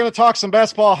gonna talk some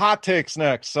best ball hot takes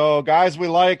next. So guys we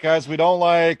like, guys we don't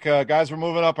like, guys we're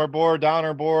moving up our board, down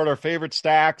our board, our favorite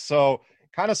stacks. So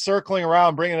kind of circling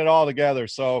around, bringing it all together.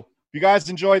 So if you guys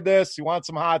enjoyed this, you want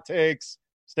some hot takes,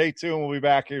 stay tuned. We'll be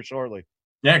back here shortly.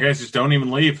 Yeah, guys, just don't even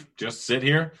leave. Just sit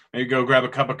here. Maybe go grab a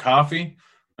cup of coffee.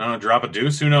 I don't know, drop a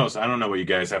deuce. Who knows? I don't know what you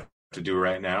guys have to do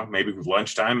right now. Maybe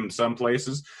lunchtime in some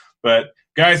places. But,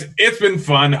 guys, it's been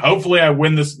fun. Hopefully I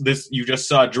win this. You just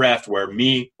saw a draft where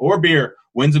me or Beer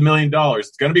wins $1 million.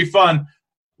 It's going to be fun.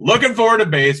 Looking forward to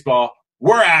baseball.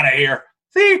 We're out of here.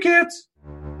 See you, kids.